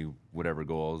 20 whatever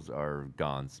goals are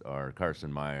Gauntz, are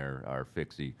Carson Meyer, are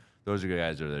Fixie. Those are the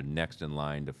guys that are the next in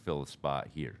line to fill a spot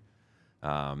here.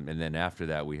 And then after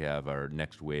that, we have our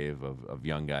next wave of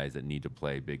young guys that need to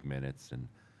play big minutes.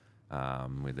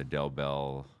 And with Adele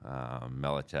Bell,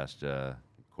 Malatesta,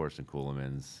 Corson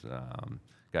Kuhlmans,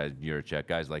 guys, Juracek,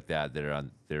 guys like that are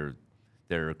on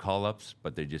they're call-ups,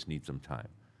 but they just need some time.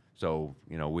 So,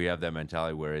 we have that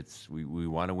mentality where we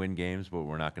want to win games, but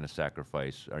we're not going to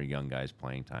sacrifice our young guys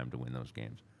playing time to win those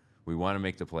games. We want to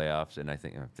make the playoffs, and I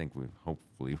think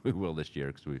hopefully we will this year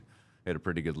because we had a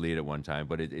pretty good lead at one time.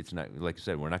 But it's not, like I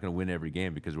said, we're not going to win every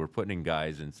game because we're putting in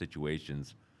guys in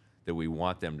situations that we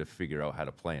want them to figure out how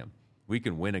to play them. We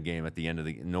can win a game at the end of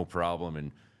no problem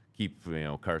and keep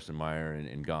Carson Meyer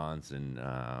and Gauntz and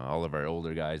all of our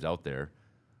older guys out there,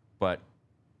 but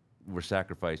we're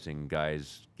sacrificing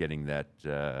guys getting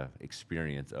that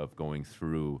experience of going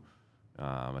through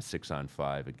a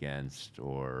 6-on-5 against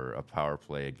or a power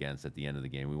play against at the end of the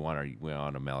game. We want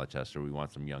a Malatesta. We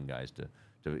want some young guys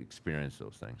to experience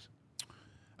those things.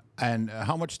 And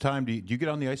how much time do you get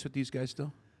on the ice with these guys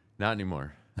still? Not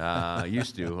anymore.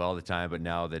 Used to all the time, but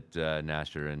now that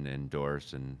Nasher and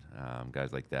Dorse and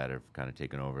guys like that have kind of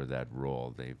taken over that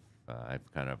role,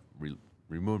 I've kind of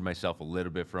removed myself a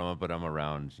little bit from it, but I'm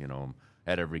around,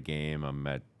 at every game. I'm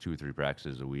at 2 or 3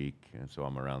 practices a week, and so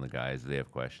I'm around the guys. They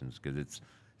have questions because it's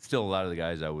still a lot of the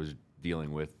guys I was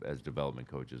dealing with as development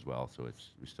coach as well. So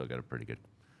we still got a pretty good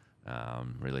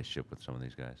relationship with some of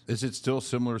these guys. Is it still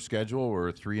similar schedule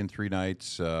or 3 and 3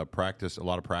 nights practice? A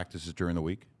lot of practices during the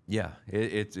week. Yeah,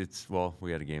 it's well,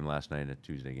 we had a game last night, a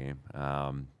Tuesday game.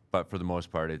 But for the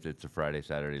most part, it's a Friday,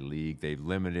 Saturday league. They've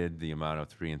limited the amount of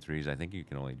 3 and 3s. I think you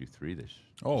can only do 3 this.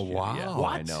 Oh, year. wow. Yeah,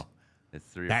 What? I know. It's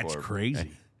 3 or 4. That's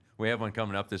crazy. We have one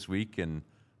coming up this week, and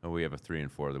we have a 3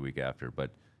 and 4 the week after.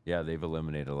 But yeah, they've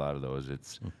eliminated a lot of those.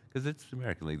 It's because it's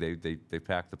American League. They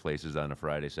pack the places on a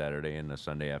Friday, Saturday, and a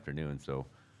Sunday afternoon. So,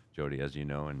 Jody, as you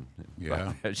know, and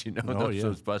Yeah. as you know, Oh,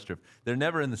 those bus trips, they're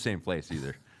never in the same place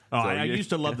either. Oh, So I you- used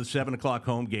to love the 7 o'clock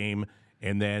home game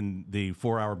and then the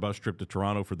 4-hour bus trip to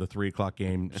Toronto for the 3 o'clock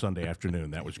game Sunday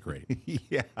afternoon. That was great.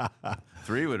 Yeah.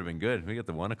 3 would have been good. We got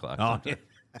the 1 o'clock. Oh,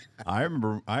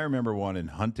 sometime. I remember one in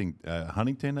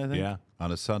Huntington, I think, Yeah.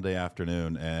 on a Sunday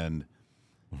afternoon. And,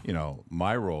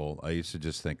 my role, I used to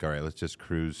just think, all right, let's just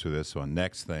cruise through this one.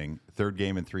 Next thing, 3rd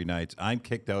game in 3 nights. I'm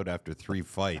kicked out after 3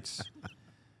 fights.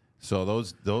 So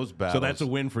those battles. So that's a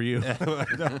win for you.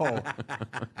 No.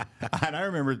 And I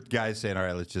remember guys saying, all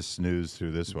right, let's just snooze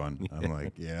through this one. I'm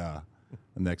like, yeah.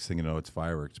 The next thing you know, it's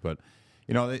fireworks. But,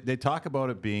 they talk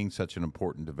about it being such an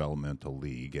important developmental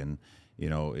league. And,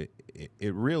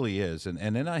 it really is.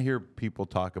 And then I hear people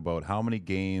talk about how many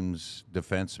games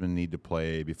defensemen need to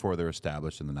play before they're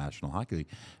established in the National Hockey League.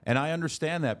 And I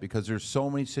understand that because there's so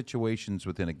many situations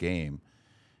within a game.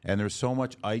 And there's so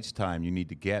much ice time you need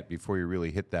to get before you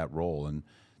really hit that role. And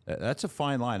that's a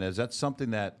fine line. Is that something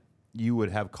that you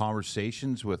would have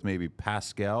conversations with maybe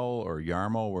Pascal or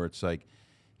Yarmo where it's like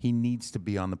he needs to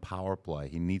be on the power play?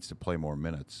 He needs to play more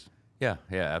minutes. Yeah,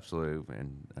 absolutely.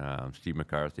 And Steve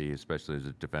McCarthy, especially as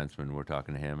a defenseman, we're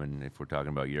talking to him. And if we're talking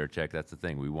about Yurchek, that's the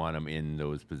thing. We want him in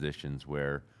those positions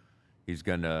where he's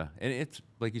going to – and it's,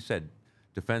 like you said,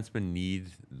 defensemen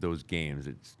need those games.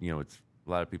 It's a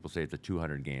lot of people say it's a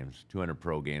 200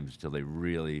 pro games until they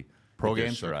really Pro hit their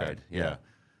games? stride. Okay.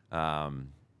 Yeah.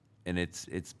 And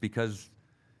it's because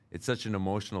it's such an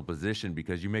emotional position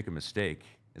because you make a mistake.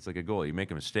 It's like a goal. You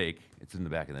make a mistake, it's in the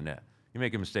back of the net. You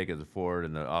make a mistake as a forward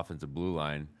in the offensive blue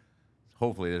line,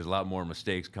 hopefully there's a lot more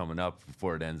mistakes coming up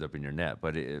before it ends up in your net.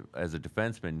 But as a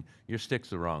defenseman, your stick's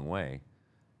the wrong way,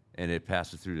 and it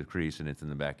passes through the crease, and it's in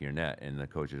the back of your net. And the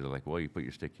coaches are like, well, you put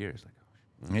your stick here. It's like,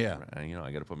 Yeah. I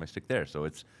got to put my stick there. So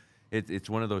it's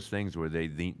one of those things where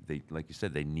they like you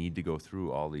said, they need to go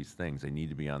through all these things. They need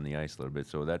to be on the ice a little bit.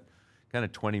 So that kind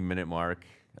of 20-minute mark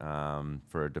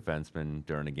for a defenseman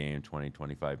during a game, 20,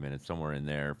 25 minutes, somewhere in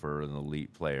there for an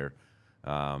elite player.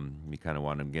 You kind of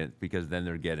want them to get, because then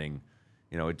they're getting,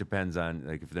 it depends on,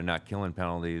 like, if they're not killing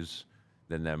penalties,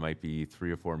 then that might be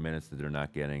 3 or 4 minutes that they're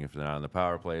not getting. If they're not on the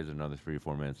power plays, another 3 or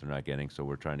 4 minutes they're not getting. So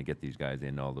we're trying to get these guys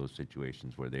in all those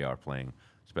situations where they are playing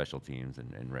special teams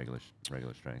and regular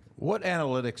strength. What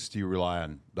analytics do you rely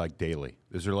on, like, daily?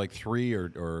 Is there like 3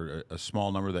 or a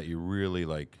small number that you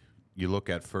really you look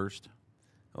at first?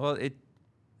 Well,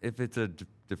 if it's a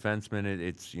defenseman,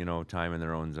 it's time in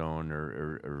their own zone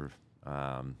or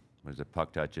what is it,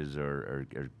 puck touches or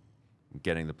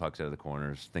getting the pucks out of the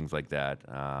corners, things like that.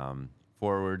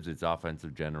 Forwards, it's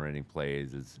offensive generating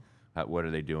plays. It's what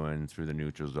are they doing through the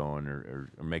neutral zone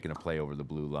or making a play over the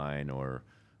blue line or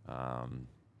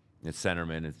it's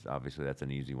centerman. It's obviously that's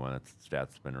an easy one. That's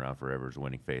stats been around forever, is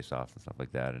winning faceoffs and stuff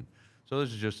like that. And so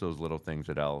those are just those little things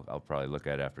that I'll probably look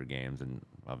at after games, and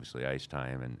obviously ice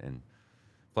time and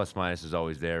plus minus is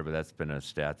always there, but that's been a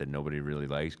stat that nobody really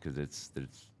likes because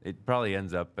it probably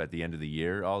ends up at the end of the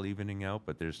year all evening out.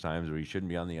 But there's times where you shouldn't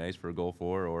be on the ice for a goal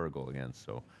for or a goal against.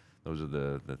 So those are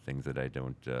the things that I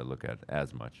don't look at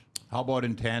as much. How about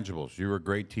intangibles? You were a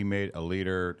great teammate, a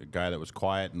leader, a guy that was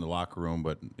quiet in the locker room,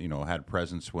 but had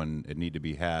presence when it needed to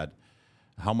be had.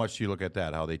 How much do you look at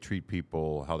that? How they treat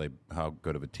people, how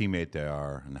good of a teammate they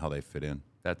are, and how they fit in?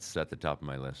 That's at the top of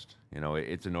my list.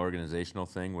 It's an organizational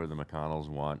thing where the McConnells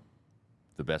want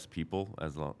the best people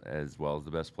as well as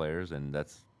the best players, and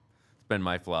it's been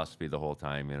my philosophy the whole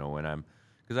time.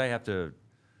 Because I have to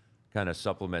kind of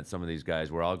supplement some of these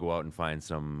guys where I'll go out and find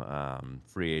some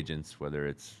free agents, whether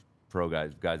it's pro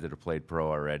guys that have played pro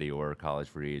already, or college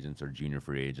free agents or junior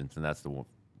free agents, and that's the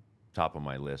top of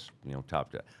my list.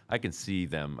 I can see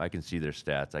them, I can see their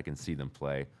stats, I can see them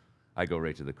play. I go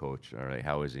right to the coach. All right,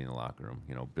 how is he in the locker room?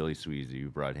 Billy Sweezy, you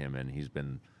brought him in. He's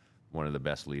been one of the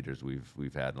best leaders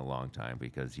we've had in a long time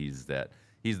because he's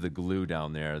the glue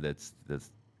down there.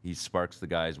 He sparks the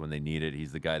guys when they need it.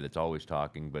 He's the guy that's always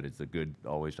talking, but it's a good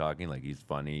always talking. Like, he's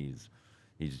funny,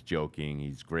 he's joking,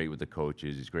 he's great with the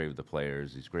coaches, he's great with the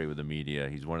players, he's great with the media.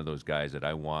 He's one of those guys that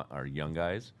I want our young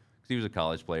guys. Because he was a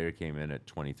college player, came in at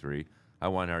 23. I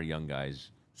want our young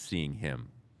guys seeing him.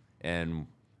 And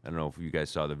I don't know if you guys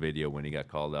saw the video when he got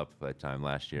called up that time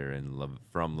last year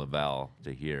from Laval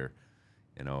to here.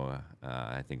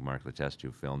 I think Mark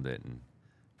Letestu filmed it,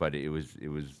 but it was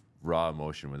raw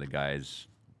emotion when the guys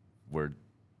were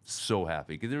so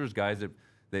happy, because there was guys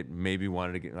that maybe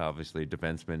wanted to get, obviously, a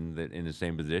defenseman that in the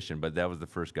same position, but that was the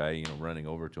first guy, running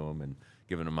over to him and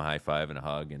giving him a high five and a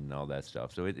hug and all that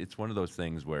stuff. So it's one of those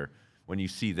things where when you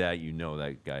see that,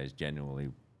 that guy is genuinely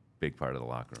a big part of the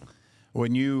locker room.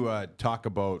 When you talk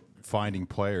about finding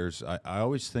players, I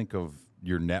always think of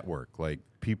your network, like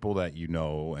people that you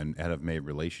know and have made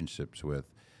relationships with.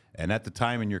 And at the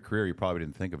time in your career, you probably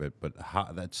didn't think of it, but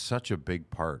that's such a big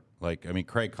part. Like, I mean,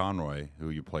 Craig Conroy, who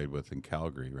you played with in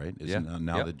Calgary, right? Isn't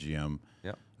now the GM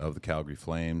of the Calgary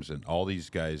Flames, and all these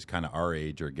guys kind of our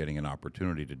age are getting an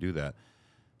opportunity to do that.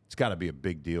 It's got to be a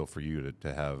big deal for you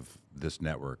to have this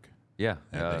network. Yeah,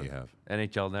 that you have.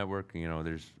 NHL Network.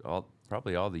 There's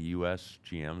probably all the U.S.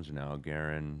 GMs now: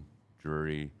 Guerin,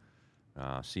 Drury,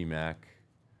 C-Mac,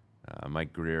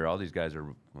 Mike Greer. All these guys are,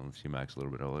 C-Mac's a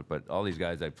little bit older, but all these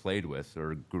guys I played with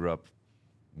or grew up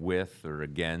with or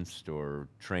against or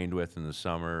trained with in the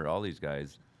summer. All these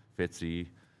guys, Fitzy.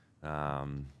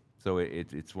 So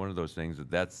it's one of those things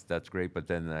that's great. But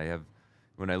then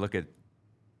when I look at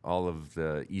all of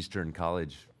the Eastern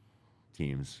College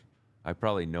teams, I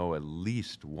probably know at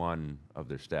least one of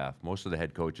their staff. Most of the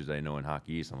head coaches I know in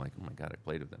Hockey East, I'm like, oh my God, I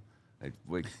played with them.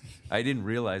 I didn't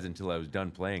realize until I was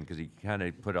done playing, because he kind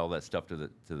of put all that stuff to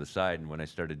the side. And when I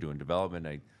started doing development,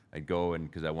 I'd go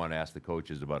because I want to ask the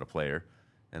coaches about a player,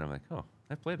 and I'm like, oh,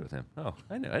 I played with him. Oh,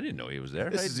 I didn't know he was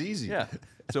there. This is easy. Yeah,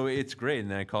 so it's great.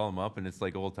 And then I call him up, and it's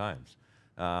like old times.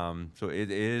 So it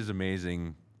is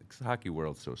amazing. The hockey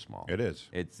world's so small. It is.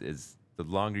 It's the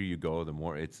longer you go, the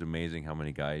more it's amazing how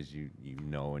many guys you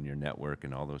know in your network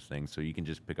and all those things. So you can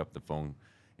just pick up the phone,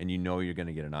 and you're going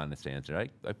to get an honest answer.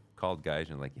 I called guys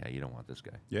and like, yeah, you don't want this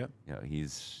guy. Yeah.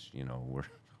 He's,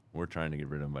 we're trying to get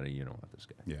rid of him, but you don't want this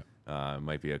guy. Yeah. It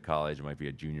might be a college, it might be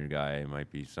a junior guy, it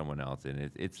might be someone else, and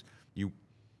it's you.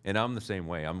 And I'm the same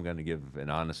way. I'm going to give an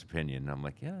honest opinion. I'm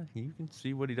like, yeah, you can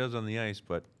see what he does on the ice,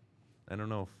 but I don't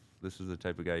know if this is the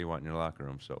type of guy you want in your locker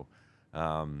room. So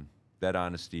that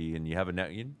honesty, and you have a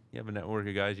network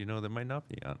of guys that might not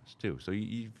be honest too. So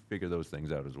you figure those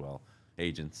things out as well.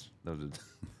 Agents, those are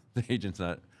the agents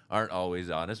aren't always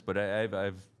honest, but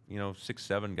I've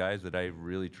 6-7 guys that I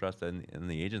really trust in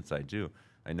the agent side too.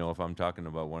 I know if I'm talking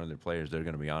about one of their players, they're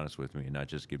going to be honest with me and not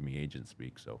just give me agent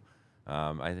speak. So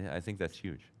I think that's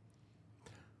huge.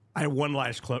 I have one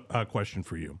last question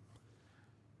for you.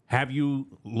 Have you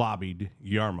lobbied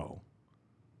Yarmo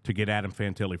to get Adam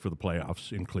Fantilli for the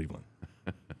playoffs in Cleveland?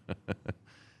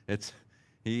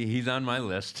 He's on my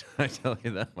list. I tell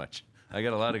you that much. I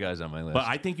got a lot of guys on my list. But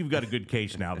I think you've got a good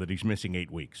case now that he's missing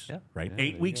 8 weeks. Yeah, right? yeah,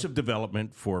 8 weeks of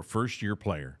development for a first-year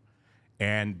player.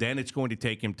 And then it's going to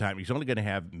take him time. He's only going to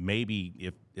have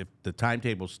maybe, if the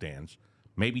timetable stands,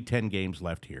 maybe 10 games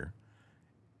left here.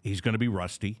 He's going to be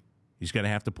rusty. He's going to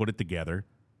have to put it together.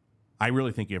 I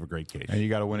really think you have a great case. And you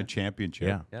got to win a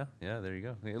championship. Yeah, there you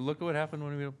go. Look at what happened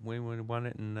when we won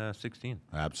it in 16.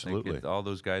 Absolutely. Like all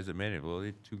those guys that made it. Well, they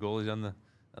had 2 goalies on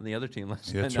the other team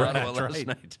last That's night. right. Last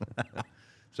night.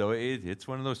 So it's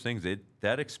one of those things.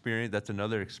 That experience, that's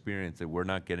another experience that we're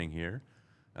not getting here.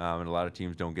 And a lot of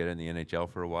teams don't get it in the NHL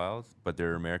for a while, but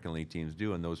their American League teams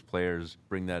do. And those players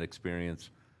bring that experience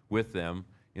with them.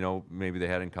 Maybe they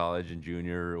had in college and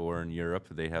junior or in Europe,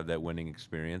 they have that winning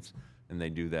experience. And they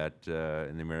do that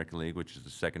in the American League, which is the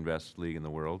second best league in the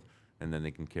world. And then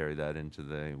they can carry that into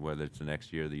whether it's the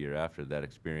next year or the year after, that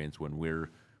experience when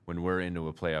we're into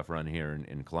a playoff run here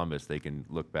in Columbus, they can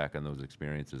look back on those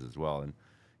experiences as well. And,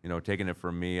 taking it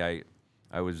from me,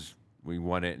 we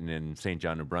won it, and in St.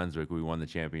 John, New Brunswick, we won the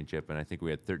championship, and I think we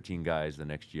had 13 guys the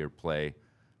next year play.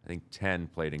 I think 10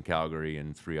 played in Calgary,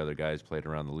 and 3 other guys played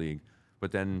around the league.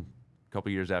 But then a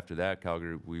couple years after that,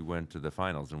 Calgary, we went to the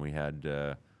finals, and we had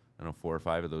 4 or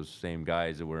 5 of those same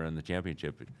guys that were in the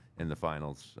championship in the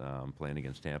finals playing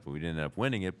against Tampa. We didn't end up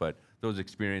winning it, but those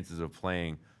experiences of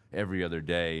playing every other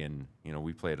day, and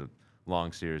we played a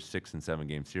long series, 6 and 7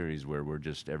 game series where we're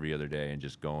just every other day and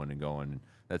just going and going. And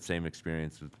that same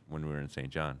experience when we were in St.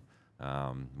 John,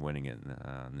 winning it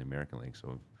in the American League.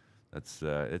 So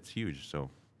it's huge. So,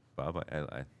 Bob,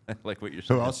 I like what you're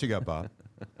saying. Who else you got, Bob?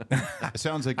 It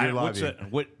sounds like you're lobbying.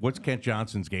 What's Kent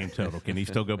Johnson's game total? Can he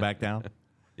still go back down?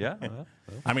 Yeah.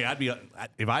 I mean,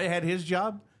 if I had his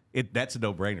job, that's a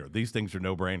no-brainer. These things are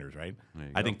no-brainers, right?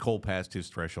 I think Cole passed his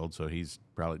threshold, so he's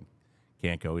probably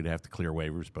can't go. He'd have to clear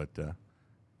waivers, but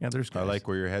Yeah, there's guys. I like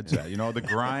where your head's at. You know, the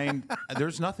grind,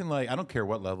 there's nothing like, I don't care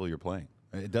what level you're playing.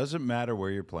 It doesn't matter where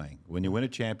you're playing. When you win a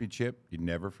championship, you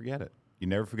never forget it. You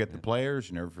never forget the players.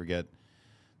 You never forget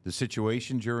the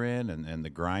situations you're in and the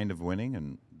grind of winning.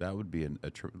 And that would be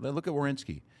look at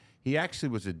Werenski. He actually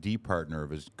was a D partner of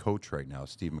his coach right now,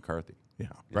 Steve McCarthy. Yeah.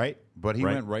 Right? But he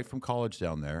went right from college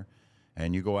down there.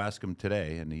 And you go ask him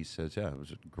today, and he says, yeah, it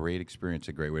was a great experience,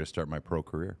 a great way to start my pro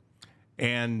career.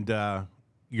 And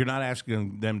you're not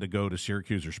asking them to go to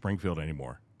Syracuse or Springfield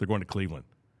anymore. They're going to Cleveland.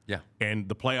 Yeah. And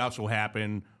the playoffs will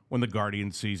happen when the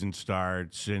Guardian season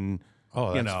starts. And,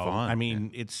 that's fun. I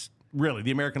mean, it's really,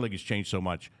 the American League has changed so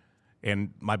much.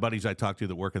 And my buddies I talk to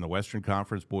that work in the Western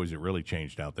Conference, boys, it really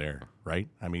changed out there, right?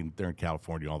 I mean, they're in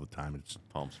California all the time. It's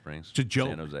Palm Springs. It's a joke.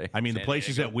 San Jose. I mean, San the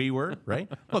places Diego. that we were,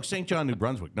 right? Look, St. John, New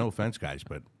Brunswick, no offense, guys,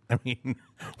 but, I mean,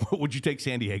 would you take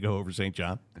San Diego over St.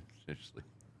 John? Seriously.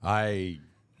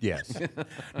 Yes.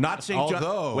 Not St. John.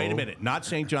 Although- Wait a minute. Not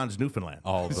St. John's, Newfoundland.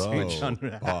 Although, St.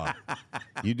 John. Bob,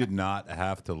 you did not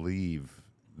have to leave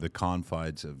the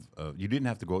confines of you didn't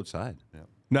have to go outside. Yeah.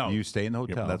 No. You stay in the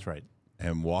hotel. Yeah, that's right.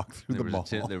 And walk through the mall.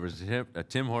 There was a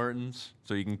Tim Hortons,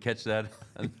 so you can catch that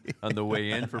on the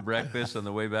way in for breakfast, on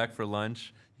the way back for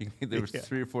lunch. There was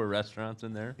 3 or 4 restaurants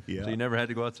in there, Yeah. so you never had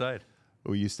to go outside.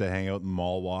 We used to hang out in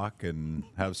Mall Walk and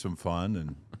have some fun,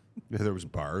 and there was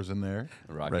bars in there.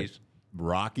 The Rockies.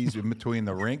 Rockies in between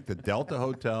the rink, the Delta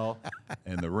Hotel,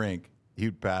 and the rink.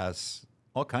 You'd pass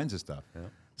all kinds of stuff. Yeah.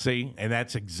 See, and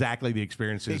that's exactly the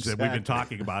experiences that we've been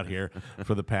talking about here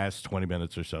for the past 20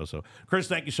 minutes or so. So, Chris,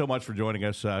 thank you so much for joining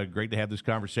us. Great to have this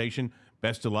conversation.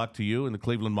 Best of luck to you and the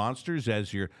Cleveland Monsters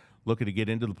as you're looking to get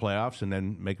into the playoffs and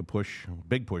then make a push,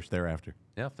 big push thereafter.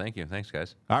 Yeah, thank you. Thanks,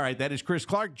 guys. All right, that is Chris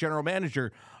Clark, General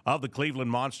Manager of the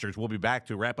Cleveland Monsters. We'll be back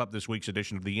to wrap up this week's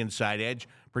edition of The Inside Edge,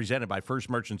 presented by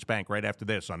First Merchants Bank right after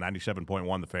this on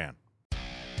 97.1 The Fan.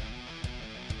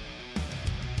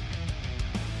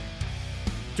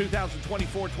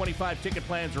 2024-25 ticket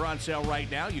plans are on sale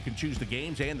right now. You can choose the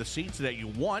games and the seats that you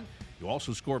want. You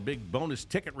also score big bonus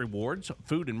ticket rewards,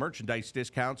 food and merchandise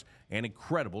discounts, and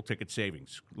incredible ticket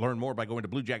savings. Learn more by going to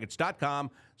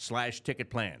bluejackets.com/ticket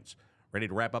plans. Ready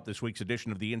to wrap up this week's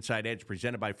edition of The Inside Edge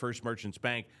presented by First Merchants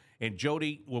Bank. And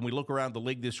Jody, when we look around the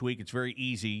league this week, it's very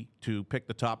easy to pick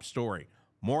the top story.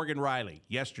 Morgan Riley,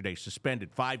 yesterday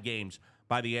suspended 5 games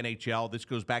by the NHL. This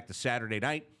goes back to Saturday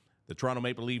night. The Toronto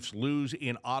Maple Leafs lose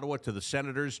in Ottawa to the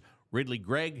Senators. Ridley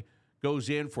Gregg goes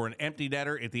in for an empty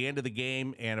netter at the end of the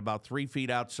game, and about 3 feet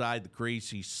outside the crease,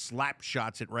 he slap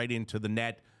shots it right into the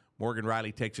net. Morgan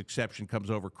Riley takes exception,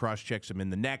 comes over, cross-checks him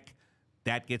in the neck.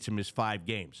 That gets him his 5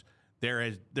 games.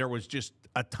 There was just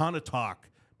a ton of talk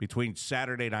between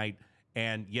Saturday night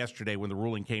and yesterday when the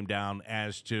ruling came down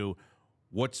as to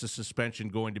what's the suspension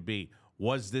going to be.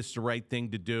 Was this the right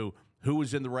thing to do? Who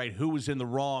was in the right? Who was in the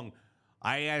wrong?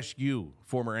 I ask you,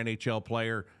 former NHL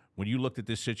player, when you looked at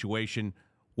this situation,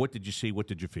 what did you see? What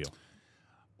did you feel?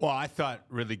 Well, I thought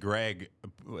really, Greg,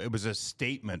 it was a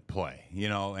statement play, you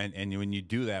know, and when you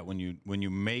do that, when you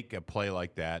make a play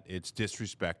like that, it's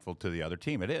disrespectful to the other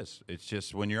team. It is. It's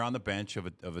just when you're on the bench of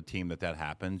a team that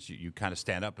happens, you kind of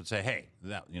stand up and say, hey,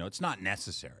 it's not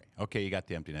necessary. Okay, you got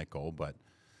the empty net goal, but,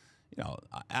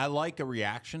 I like a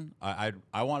reaction. I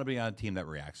want to be on a team that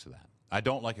reacts to that. I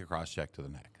don't like a cross-check to the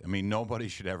neck. I mean, nobody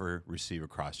should ever receive a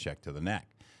cross-check to the neck.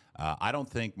 I don't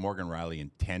think Morgan Riley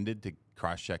intended to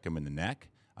cross-check him in the neck.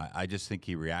 I just think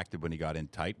he reacted when he got in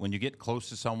tight. When you get close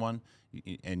to someone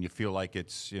and you feel like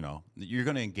it's, you're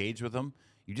going to engage with them,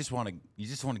 you just want to,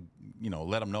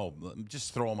 let them know.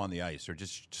 Just throw them on the ice or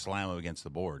just slam them against the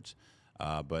boards.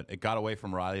 But it got away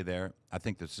from Riley there. I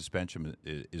think the suspension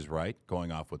is right.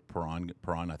 Going off with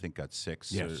Perron, I think got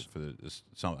 6 for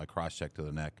a cross-check to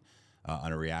the neck.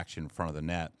 On a reaction in front of the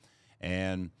net.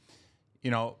 And,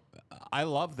 I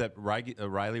love that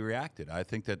Riley reacted. I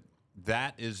think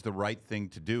that is the right thing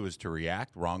to do, is to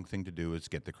react. Wrong thing to do is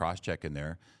get the cross-check in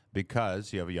there,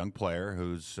 because you have a young player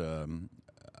who's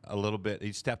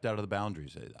he stepped out of the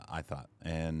boundaries, I thought.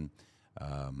 And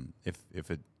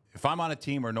if I'm on a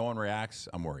team where no one reacts,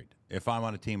 I'm worried. If I'm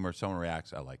on a team where someone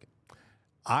reacts, I like it.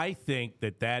 I think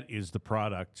that is the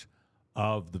product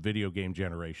of the video game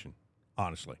generation,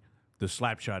 honestly. The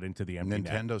slap shot into the empty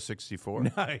net. Nintendo 64?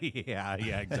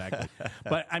 yeah, exactly.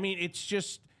 But, I mean, it's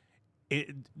just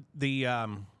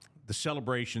the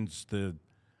celebrations,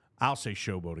 I'll say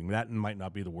showboating. That might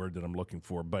not be the word that I'm looking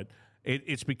for, but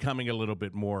it's becoming a little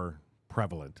bit more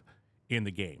prevalent in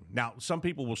the game. Now, some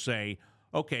people will say,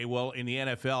 okay, well, in the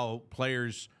NFL,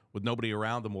 players with nobody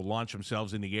around them will launch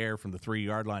themselves in the air from the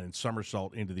 3-yard line and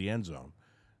somersault into the end zone.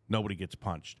 Nobody gets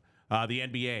punched. The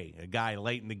NBA, a guy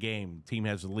late in the game, team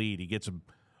has the lead. He gets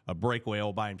a breakaway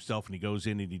all by himself, and he goes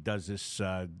in and he does this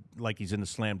like he's in a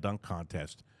slam dunk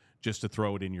contest just to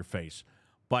throw it in your face.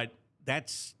 But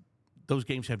those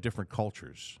games have different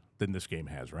cultures than this game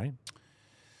has, right?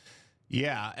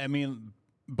 Yeah, I mean,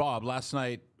 Bob, last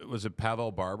night, was it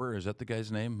Pavel Barber? Is that the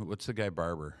guy's name? What's the guy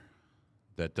Barber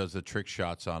that does the trick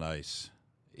shots on ice?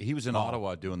 He was in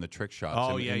Ottawa doing the trick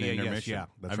shots in the intermission. Yes,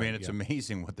 yeah. I mean, it's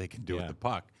amazing what they can do with the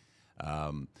puck.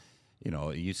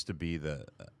 It used to be the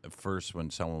first when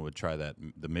someone would try the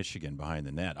Michigan behind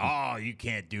the net. Oh, you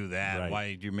can't do that. Right. Why are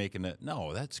you making it?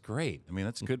 No, that's great. I mean,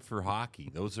 that's good for hockey.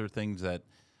 Those are things that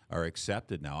are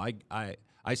accepted now.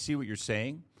 I see what you're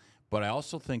saying, but I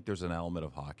also think there's an element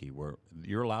of hockey where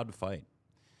you're allowed to fight.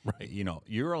 Right.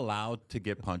 You're allowed to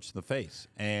get punched in the face.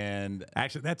 And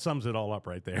actually, that sums it all up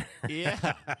right there.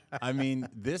 Yeah. I mean,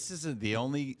 this isn't the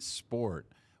only sport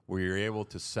where you're able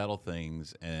to settle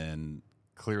things and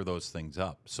clear those things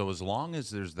up. So as long as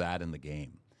there's that in the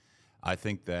game, I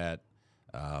think that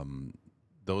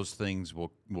those things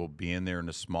will be in there in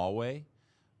a small way.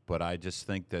 But I just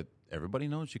think that everybody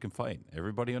knows you can fight.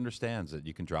 Everybody understands that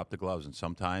you can drop the gloves, and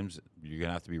sometimes you're going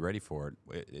to have to be ready for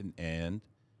it. And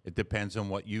it depends on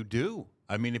what you do.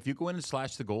 I mean, if you go in and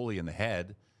slash the goalie in the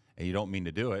head and you don't mean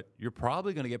to do it, you're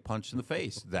probably going to get punched in the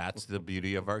face. That's the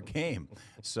beauty of our game.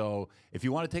 So if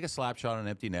you want to take a slap shot on an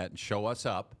empty net and show us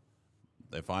up,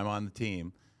 if I'm on the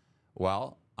team,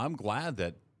 well, I'm glad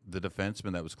that the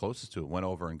defenseman that was closest to it went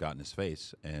over and got in his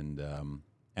face and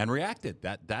reacted.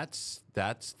 That's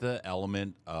the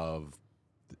element of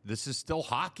this is still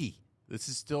hockey. This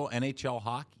is still NHL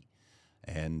hockey,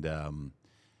 and I'm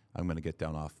going to get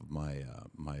down off of my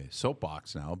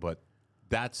soapbox now, but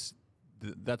that's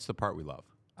the part we love.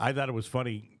 I thought it was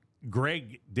funny.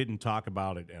 Greg didn't talk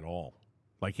about it at all.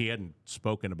 Like, he hadn't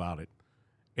spoken about it.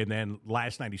 And then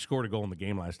last night, he scored a goal in the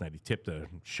game last night. He tipped a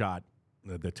shot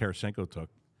that Tarasenko took.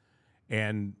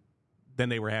 And then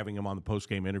they were having him on the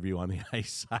post-game interview on the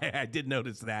ice. I did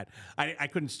notice that. I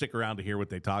couldn't stick around to hear what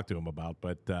they talked to him about,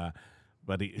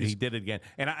 but he did it again.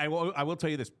 And I will tell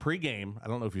you this, pregame, I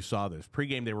don't know if you saw this,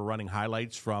 pregame they were running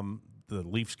highlights from the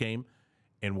Leafs game,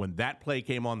 and when that play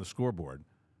came on the scoreboard,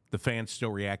 the fans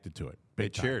still reacted to it. They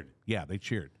cheered. Yeah, they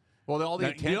cheered. Well, the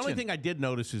only thing I did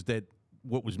notice is that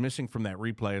what was missing from that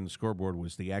replay on the scoreboard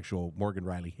was the actual Morgan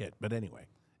Riley hit. But anyway.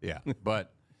 Yeah,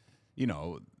 but,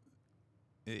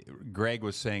 Greg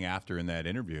was saying after in that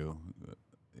interview,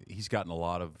 he's gotten a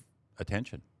lot of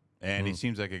attention, and he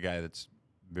seems like a guy that's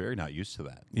very not used to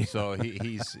that. Yeah. So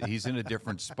he's in a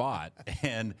different spot,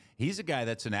 and he's a guy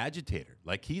that's an agitator.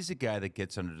 Like, he's a guy that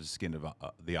gets under the skin of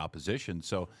the opposition.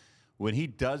 So when he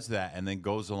does that and then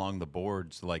goes along the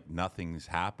boards like nothing's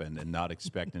happened and not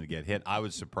expecting to get hit, I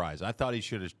was surprised. I thought he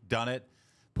should have done it,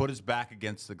 put his back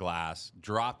against the glass,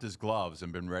 dropped his gloves,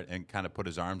 and been ready, and kind of put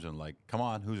his arms in like, come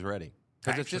on, who's ready?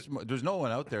 Because there's no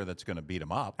one out there that's going to beat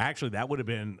him up. Actually, that would have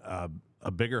been a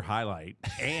bigger highlight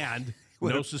and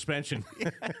no suspension.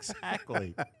 Yeah,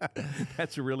 exactly.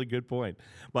 That's a really good point.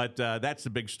 But that's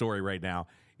the big story right now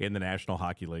in the National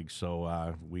Hockey League.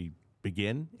 So we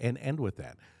begin and end with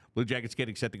that. Blue Jackets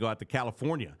getting set to go out to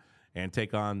California and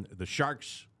take on the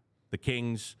Sharks, the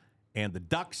Kings, and the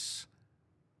Ducks.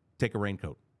 Take a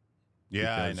raincoat.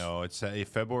 Yeah, I know. It's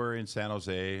February in San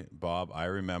Jose, Bob. I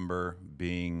remember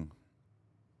being...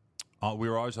 we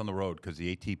were always on the road because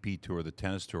the ATP tour, the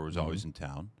tennis tour, was always in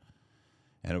town.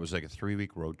 And it was like a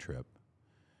 3-week road trip.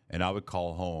 And I would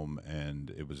call home,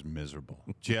 and it was miserable.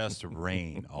 Just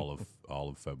rain all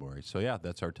of February. So, yeah,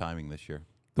 that's our timing this year.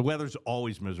 The weather's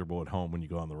always miserable at home when you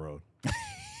go on the road.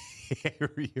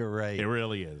 You're right. It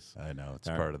really is. I know. It's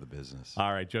part of the business.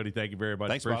 All right, Jody, thank you very much.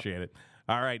 Thanks, appreciate Bob. it.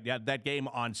 All right, yeah, that game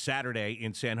on Saturday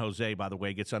in San Jose, by the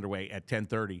way, gets underway at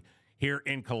 10:30 here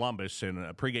in Columbus. And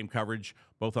pregame coverage,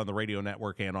 both on the radio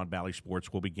network and on Bally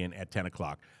Sports, will begin at 10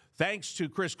 o'clock. Thanks to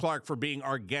Chris Clark for being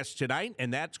our guest tonight,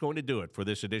 and that's going to do it for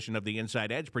this edition of the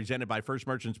Inside Edge, presented by First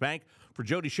Merchants Bank. For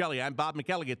Jody Shelley, I'm Bob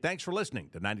McElligott. Thanks for listening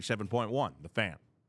to 97.1 The Fan.